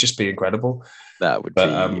 Like it would just be incredible. That would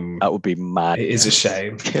be mad. It is a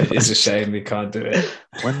shame. It is a shame we can't do it.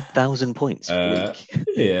 1,000 points a week.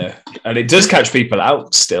 Yeah. And it does catch people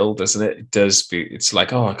out still, doesn't it? It's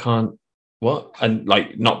like, I can't, what? And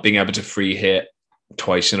like not being able to free hit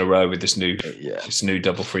twice in a row with this new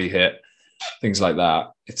double free hit, things like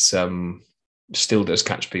that. It's still does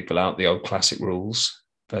catch people out, the old classic rules.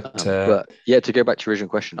 But to go back to your original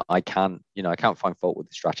question, I can't find fault with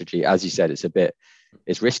the strategy. As you said,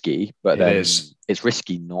 it's risky, but then it's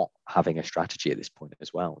risky not having a strategy at this point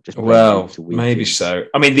as well. Maybe so.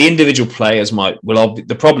 I mean, the individual players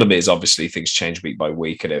the problem is obviously things change week by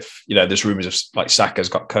week. And if, there's rumors of like Saka's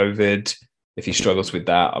got COVID, if he struggles with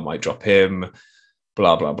that, I might drop him,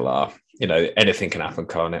 blah, blah, blah. Anything can happen,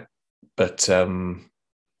 can't it? But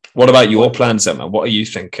what about your plans, Emma? What are you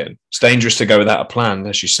thinking? It's dangerous to go without a plan,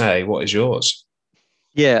 as you say. What is yours?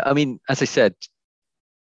 Yeah, I mean, as I said,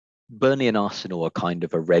 Burnley and Arsenal are kind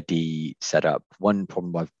of a ready setup. One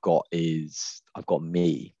problem I've got is I've got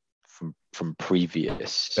me from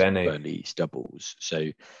previous Benny. Burnley's doubles.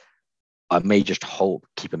 So I may just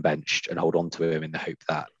keep him benched and hold on to him in the hope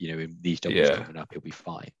that, in these doubles coming up, he'll be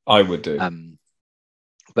fine. I would do.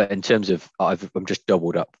 But in terms of, I'm just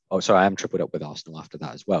doubled up. Oh, sorry, I am tripled up with Arsenal after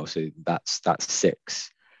that as well. So that's 6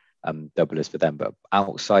 doublers for them. But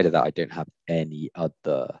outside of that, I don't have any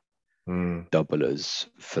other doublers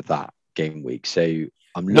for that game week. So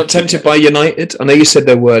I'm not tempted by United. I know you said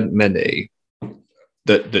there weren't many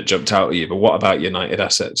that jumped out at you, but what about United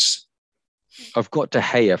assets? I've got De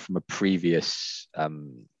Gea from a previous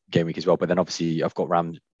game week as well, but then obviously I've got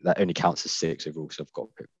Rams. That only counts as 6 overall, so I've got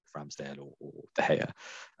Ramsdale or De Gea.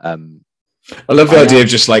 I love the idea of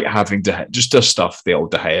just like having just dust off the old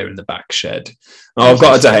De Gea in the back shed. I've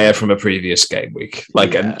got a De Gea from a previous game week,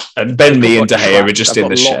 and Ben Mee and De Gea are just in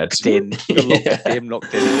the shed.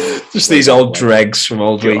 Locked in. Just these old dregs from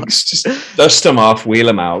old weeks. Just dust them off, wheel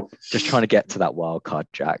them out. Just trying to get to that wild card,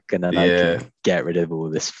 Jack, and then I can get rid of all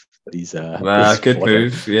these. Good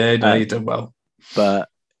move. Yeah, no, you've done well. But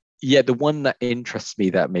yeah, the one that interests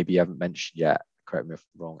me that maybe you haven't mentioned yet, correct me if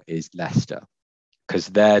I'm wrong, is Leicester. Because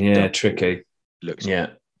they're tricky. Looks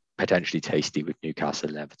potentially tasty with Newcastle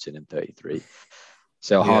and Everton in 33.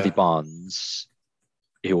 So Harvey Barnes,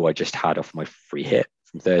 who I just had off my free hit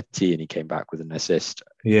from 30, and he came back with an assist.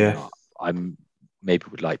 Yeah. I'm maybe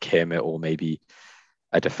would like him, or maybe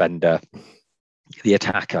a defender. The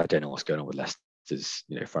attacker, I don't know what's going on with Leicester's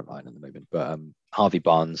front line at the moment, but Harvey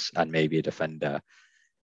Barnes and maybe a defender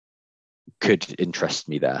could interest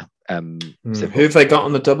me there. So who have they got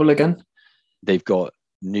on the double again? They've got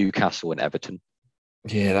Newcastle and Everton.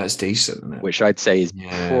 Yeah, that's decent, isn't it? Which I'd say is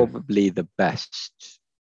probably the best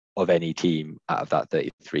of any team out of that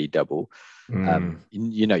 33 double.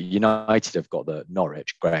 United have got the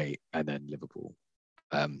Norwich, great, and then Liverpool.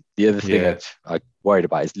 The other thing I'm worried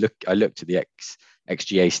about is I looked at the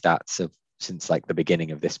XGA stats since like the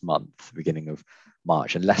beginning of this month, beginning of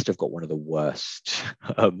March, and Leicester have got one of the worst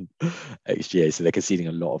XGA, so they're conceding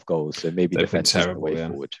a lot of goals. So maybe defense is the way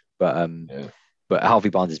forward. But Harvey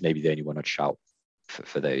Barnes is maybe the only one I'd shout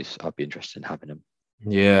for those. I'd be interested in having him.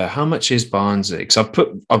 Yeah, how much is Barnsley? Because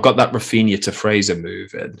I've got that Rafinha to Fraser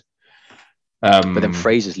move in. But then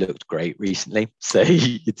Fraser's looked great recently, so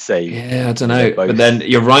you'd say. Yeah, I don't know. But then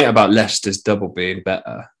you're right about Leicester's double being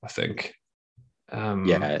better, I think.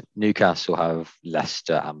 Newcastle have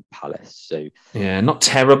Leicester and Palace. So not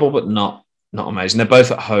terrible, but not amazing. They're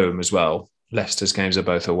both at home as well. Leicester's games are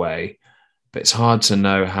both away, but it's hard to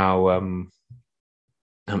know how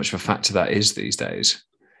much of a factor that is these days.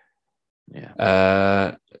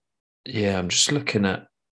 I'm just looking at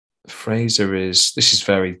Fraser. This is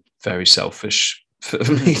very, very selfish for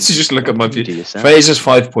me to just look at my view. Fraser's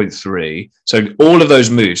 5.3. So all of those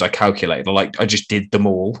moves I calculated, I just did them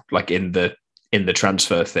all like in the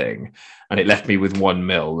transfer thing, and it left me with 1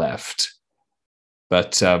 mil left.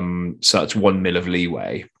 But so that's 1 mil of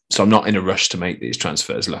leeway. So I'm not in a rush to make these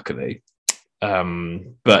transfers, luckily.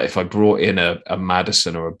 But if I brought in a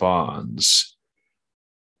Maddison or a Barnes,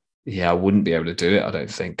 I wouldn't be able to do it, I don't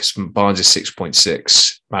think. Because Barnes is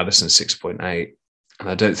 6.6, Maddison 6.8. And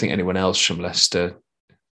I don't think anyone else from Leicester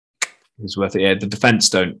is worth it. Yeah, the defence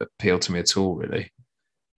don't appeal to me at all, really.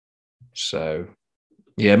 So,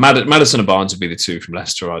 Maddison and Barnes would be the two from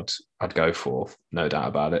Leicester I'd go for, no doubt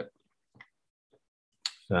about it.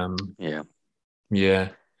 So I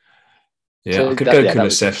could go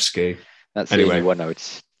Kulusevski. That's the only one I would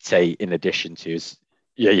say in addition to is,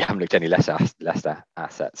 you haven't looked at any Leicester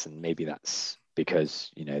assets, and maybe that's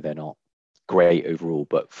because, they're not great overall,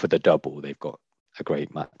 but for the double, they've got a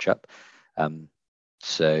great matchup.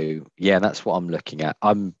 That's what I'm looking at.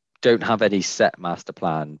 Don't have any set master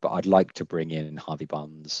plan, but I'd like to bring in Harvey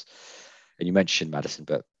Barnes. And you mentioned Maddison,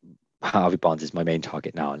 but Harvey Barnes is my main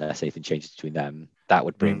target now, unless anything changes between them. That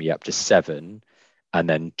would bring me up to 7, and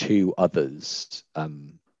then 2 others.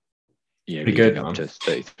 Leading up to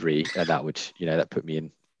 33, and that would, that put me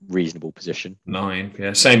in reasonable position.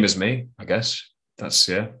 9, same as me, I guess. That's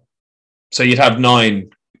So you'd have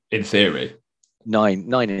 9 in theory.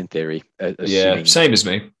 9 in theory. Same as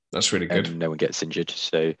me. That's really good. No one gets injured.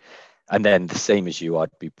 So, and then the same as you, I'd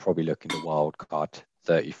be probably looking to wild card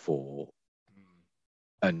 34,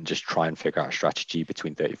 and just try and figure out a strategy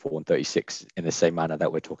between 34 and 36 in the same manner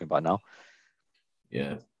that we're talking about now.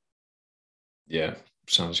 Yeah,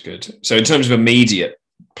 sounds good. So in terms of immediate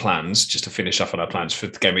plans, just to finish off on our plans for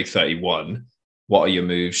game week 31, what are your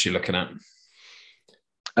moves you're looking at?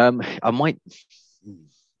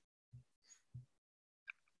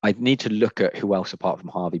 I'd need to look at who else apart from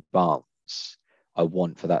Harvey Barnes I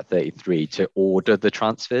want for that 33 to order the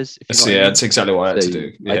transfers. If you know So what I mean. that's exactly what I had to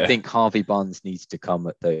do. Yeah. I think Harvey Barnes needs to come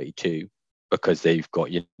at 32 because they've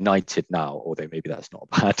got United now, although maybe that's not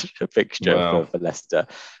a bad fixture for Leicester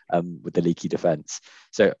with the leaky defence.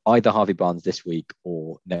 So either Harvey Barnes this week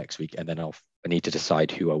or next week, and then I need to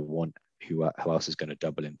decide who I want, who else is going to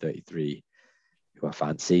double in 33, who I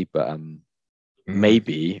fancy. But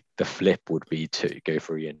maybe the flip would be to go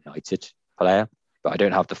for a United player, but I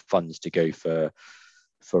don't have the funds to go for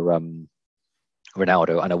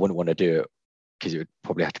Ronaldo, and I wouldn't want to do it because it would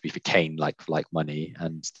probably have to be for Kane, like money,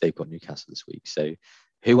 and they've got Newcastle this week. So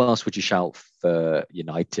who else would you shout for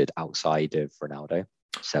United outside of Ronaldo?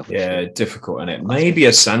 Yeah, difficult, isn't it? Maybe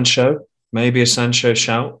a Sancho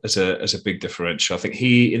shout as a big differential. I think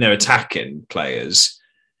he, in their attacking players,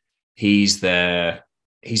 he's kind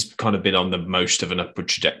of been on the most of an upward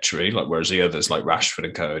trajectory, like whereas the others like Rashford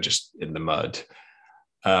and co are just in the mud.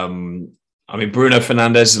 I mean, Bruno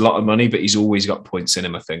Fernandes is a lot of money, but he's always got points in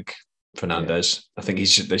him, I think. Fernandes. Yeah. I think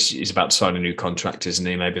he's about to sign a new contract, isn't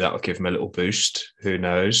he? Maybe that'll give him a little boost. Who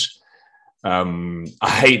knows? I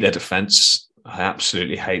hate their defence. I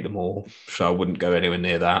absolutely hate them all. So I wouldn't go anywhere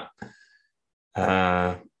near that.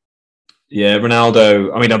 Ronaldo.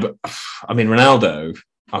 I mean, Ronaldo,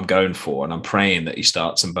 I'm going for, and I'm praying that he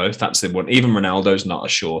starts them both. That's the one. Even Ronaldo's not a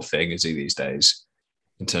sure thing, is he, these days,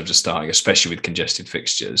 in terms of starting, especially with congested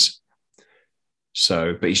fixtures.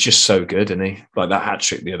 So, but he's just so good, isn't he? Like that hat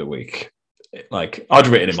trick the other week. Like I'd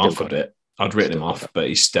written him off a bit. I'd written him off, but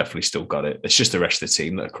he's definitely still got it. It's just the rest of the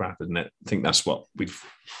team that are crap, isn't it? I think that's what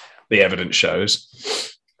the evidence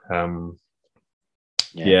shows. So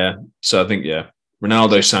I think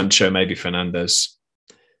Ronaldo, Sancho, maybe Fernandes.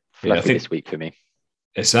 Fluffy this week for me.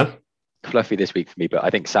 Is that fluffy this week for me? But I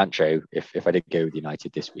think Sancho, if I did go with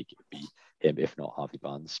United this week, it would be him, if not Harvey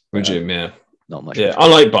Barnes. Would you? Yeah. Not much. Yeah, I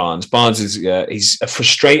like Barnes. Barnes is he's a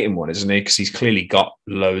frustrating one, isn't he? Because he's clearly got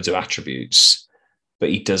loads of attributes, but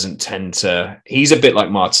he doesn't tend to. He's a bit like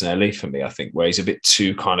Martinelli for me, I think, where he's a bit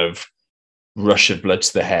too kind of rush of blood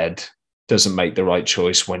to the head. Doesn't make the right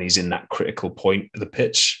choice when he's in that critical point of the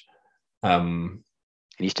pitch. He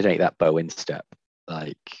needs to take that Bowen step.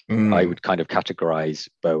 I would kind of categorize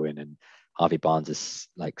Bowen and Harvey Barnes is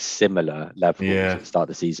like similar levels at the start of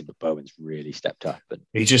the season, but Bowen's really stepped up. And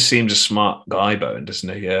he just seems a smart guy, Bowen, doesn't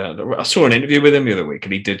he? Yeah, I saw an interview with him the other week,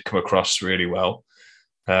 and he did come across really well.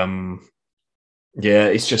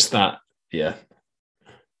 It's just that. Yeah,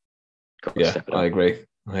 I agree.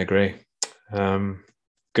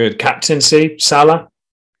 Good captaincy, Salah.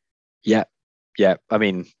 Yeah. I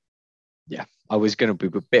mean, I was going to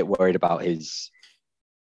be a bit worried about his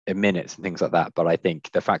minutes and things like that, but I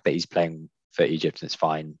think the fact that he's playing for Egypt is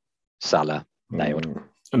fine. Salah nailed.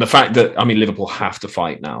 And the fact that Liverpool have to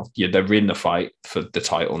fight now. Yeah, they're in the fight for the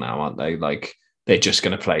title now, aren't they? Like they're just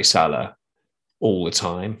going to play Salah all the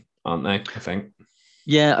time, aren't they? I think.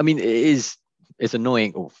 Yeah, I mean it's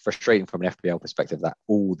annoying or frustrating from an FPL perspective that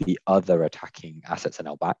all the other attacking assets are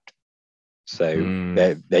now backed. So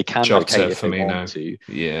they can rotate if they want to.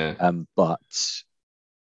 Yeah. But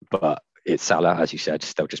it's Salah, as you said,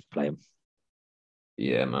 they'll just play him.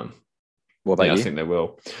 Yeah, man. What about you? I think they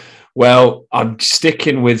will. Well, I'm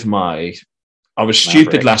sticking with I was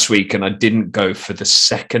stupid last week and I didn't go for the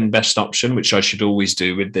second best option, which I should always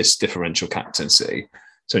do with this differential captaincy.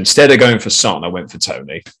 So instead of going for Son, I went for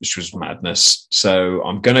Tony, which was madness. So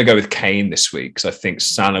I'm going to go with Kane this week because I think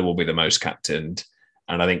Salah will be the most captained.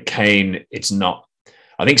 And I think Kane,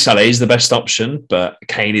 I think Salah is the best option, but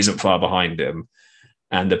Kane isn't far behind him.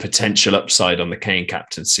 And the potential upside on the Kane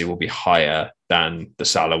captaincy will be higher than the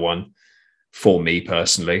Salah one for me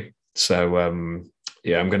personally. So, I'm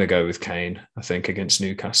going to go with Kane, I think, against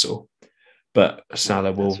Newcastle. But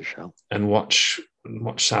Salah will, and watch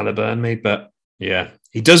Salah burn me. But yeah,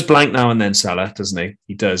 he does blank now and then, Salah, doesn't he?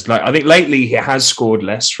 He does. Like I think lately he has scored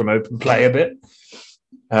less from open play a bit.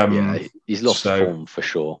 He's lost form for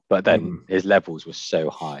sure, but then his levels were so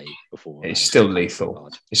high before. It's still lethal.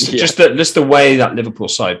 It's just the way that Liverpool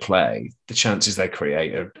side play, the chances they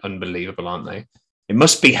create are unbelievable, aren't they? It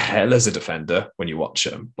must be hell as a defender when you watch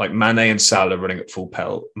them. Like Mane and Salah running at full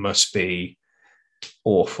pelt must be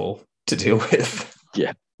awful to deal with.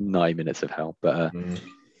 Yeah, 9 minutes of hell. But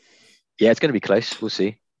it's going to be close. We'll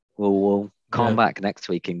see. We'll come back next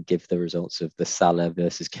week and give the results of the Salah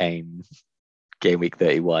versus Kane game week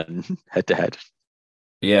 31 head to head.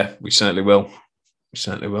 Yeah, we certainly will.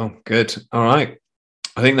 Good. All right.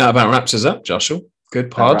 I think that about wraps us up, Joshua. Good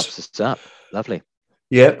pod. That wraps us up. Lovely.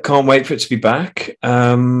 Yeah, can't wait for it to be back.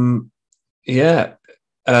 If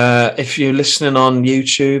you're listening on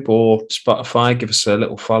YouTube or Spotify, give us a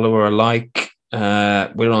little follow or a like.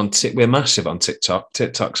 We're massive on TikTok.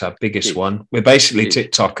 TikTok's our biggest Huge. one. We're basically Huge.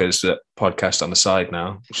 TikTokers that podcast on the side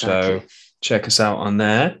now. Exactly. So check us out on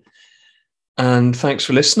there. And thanks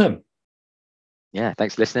for listening. Yeah,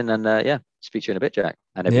 thanks for listening. And speak to you in a bit, Jack.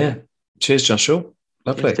 And everyone. Cheers, Joshua.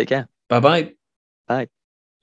 Lovely. Yes, take care. Bye-bye. Bye.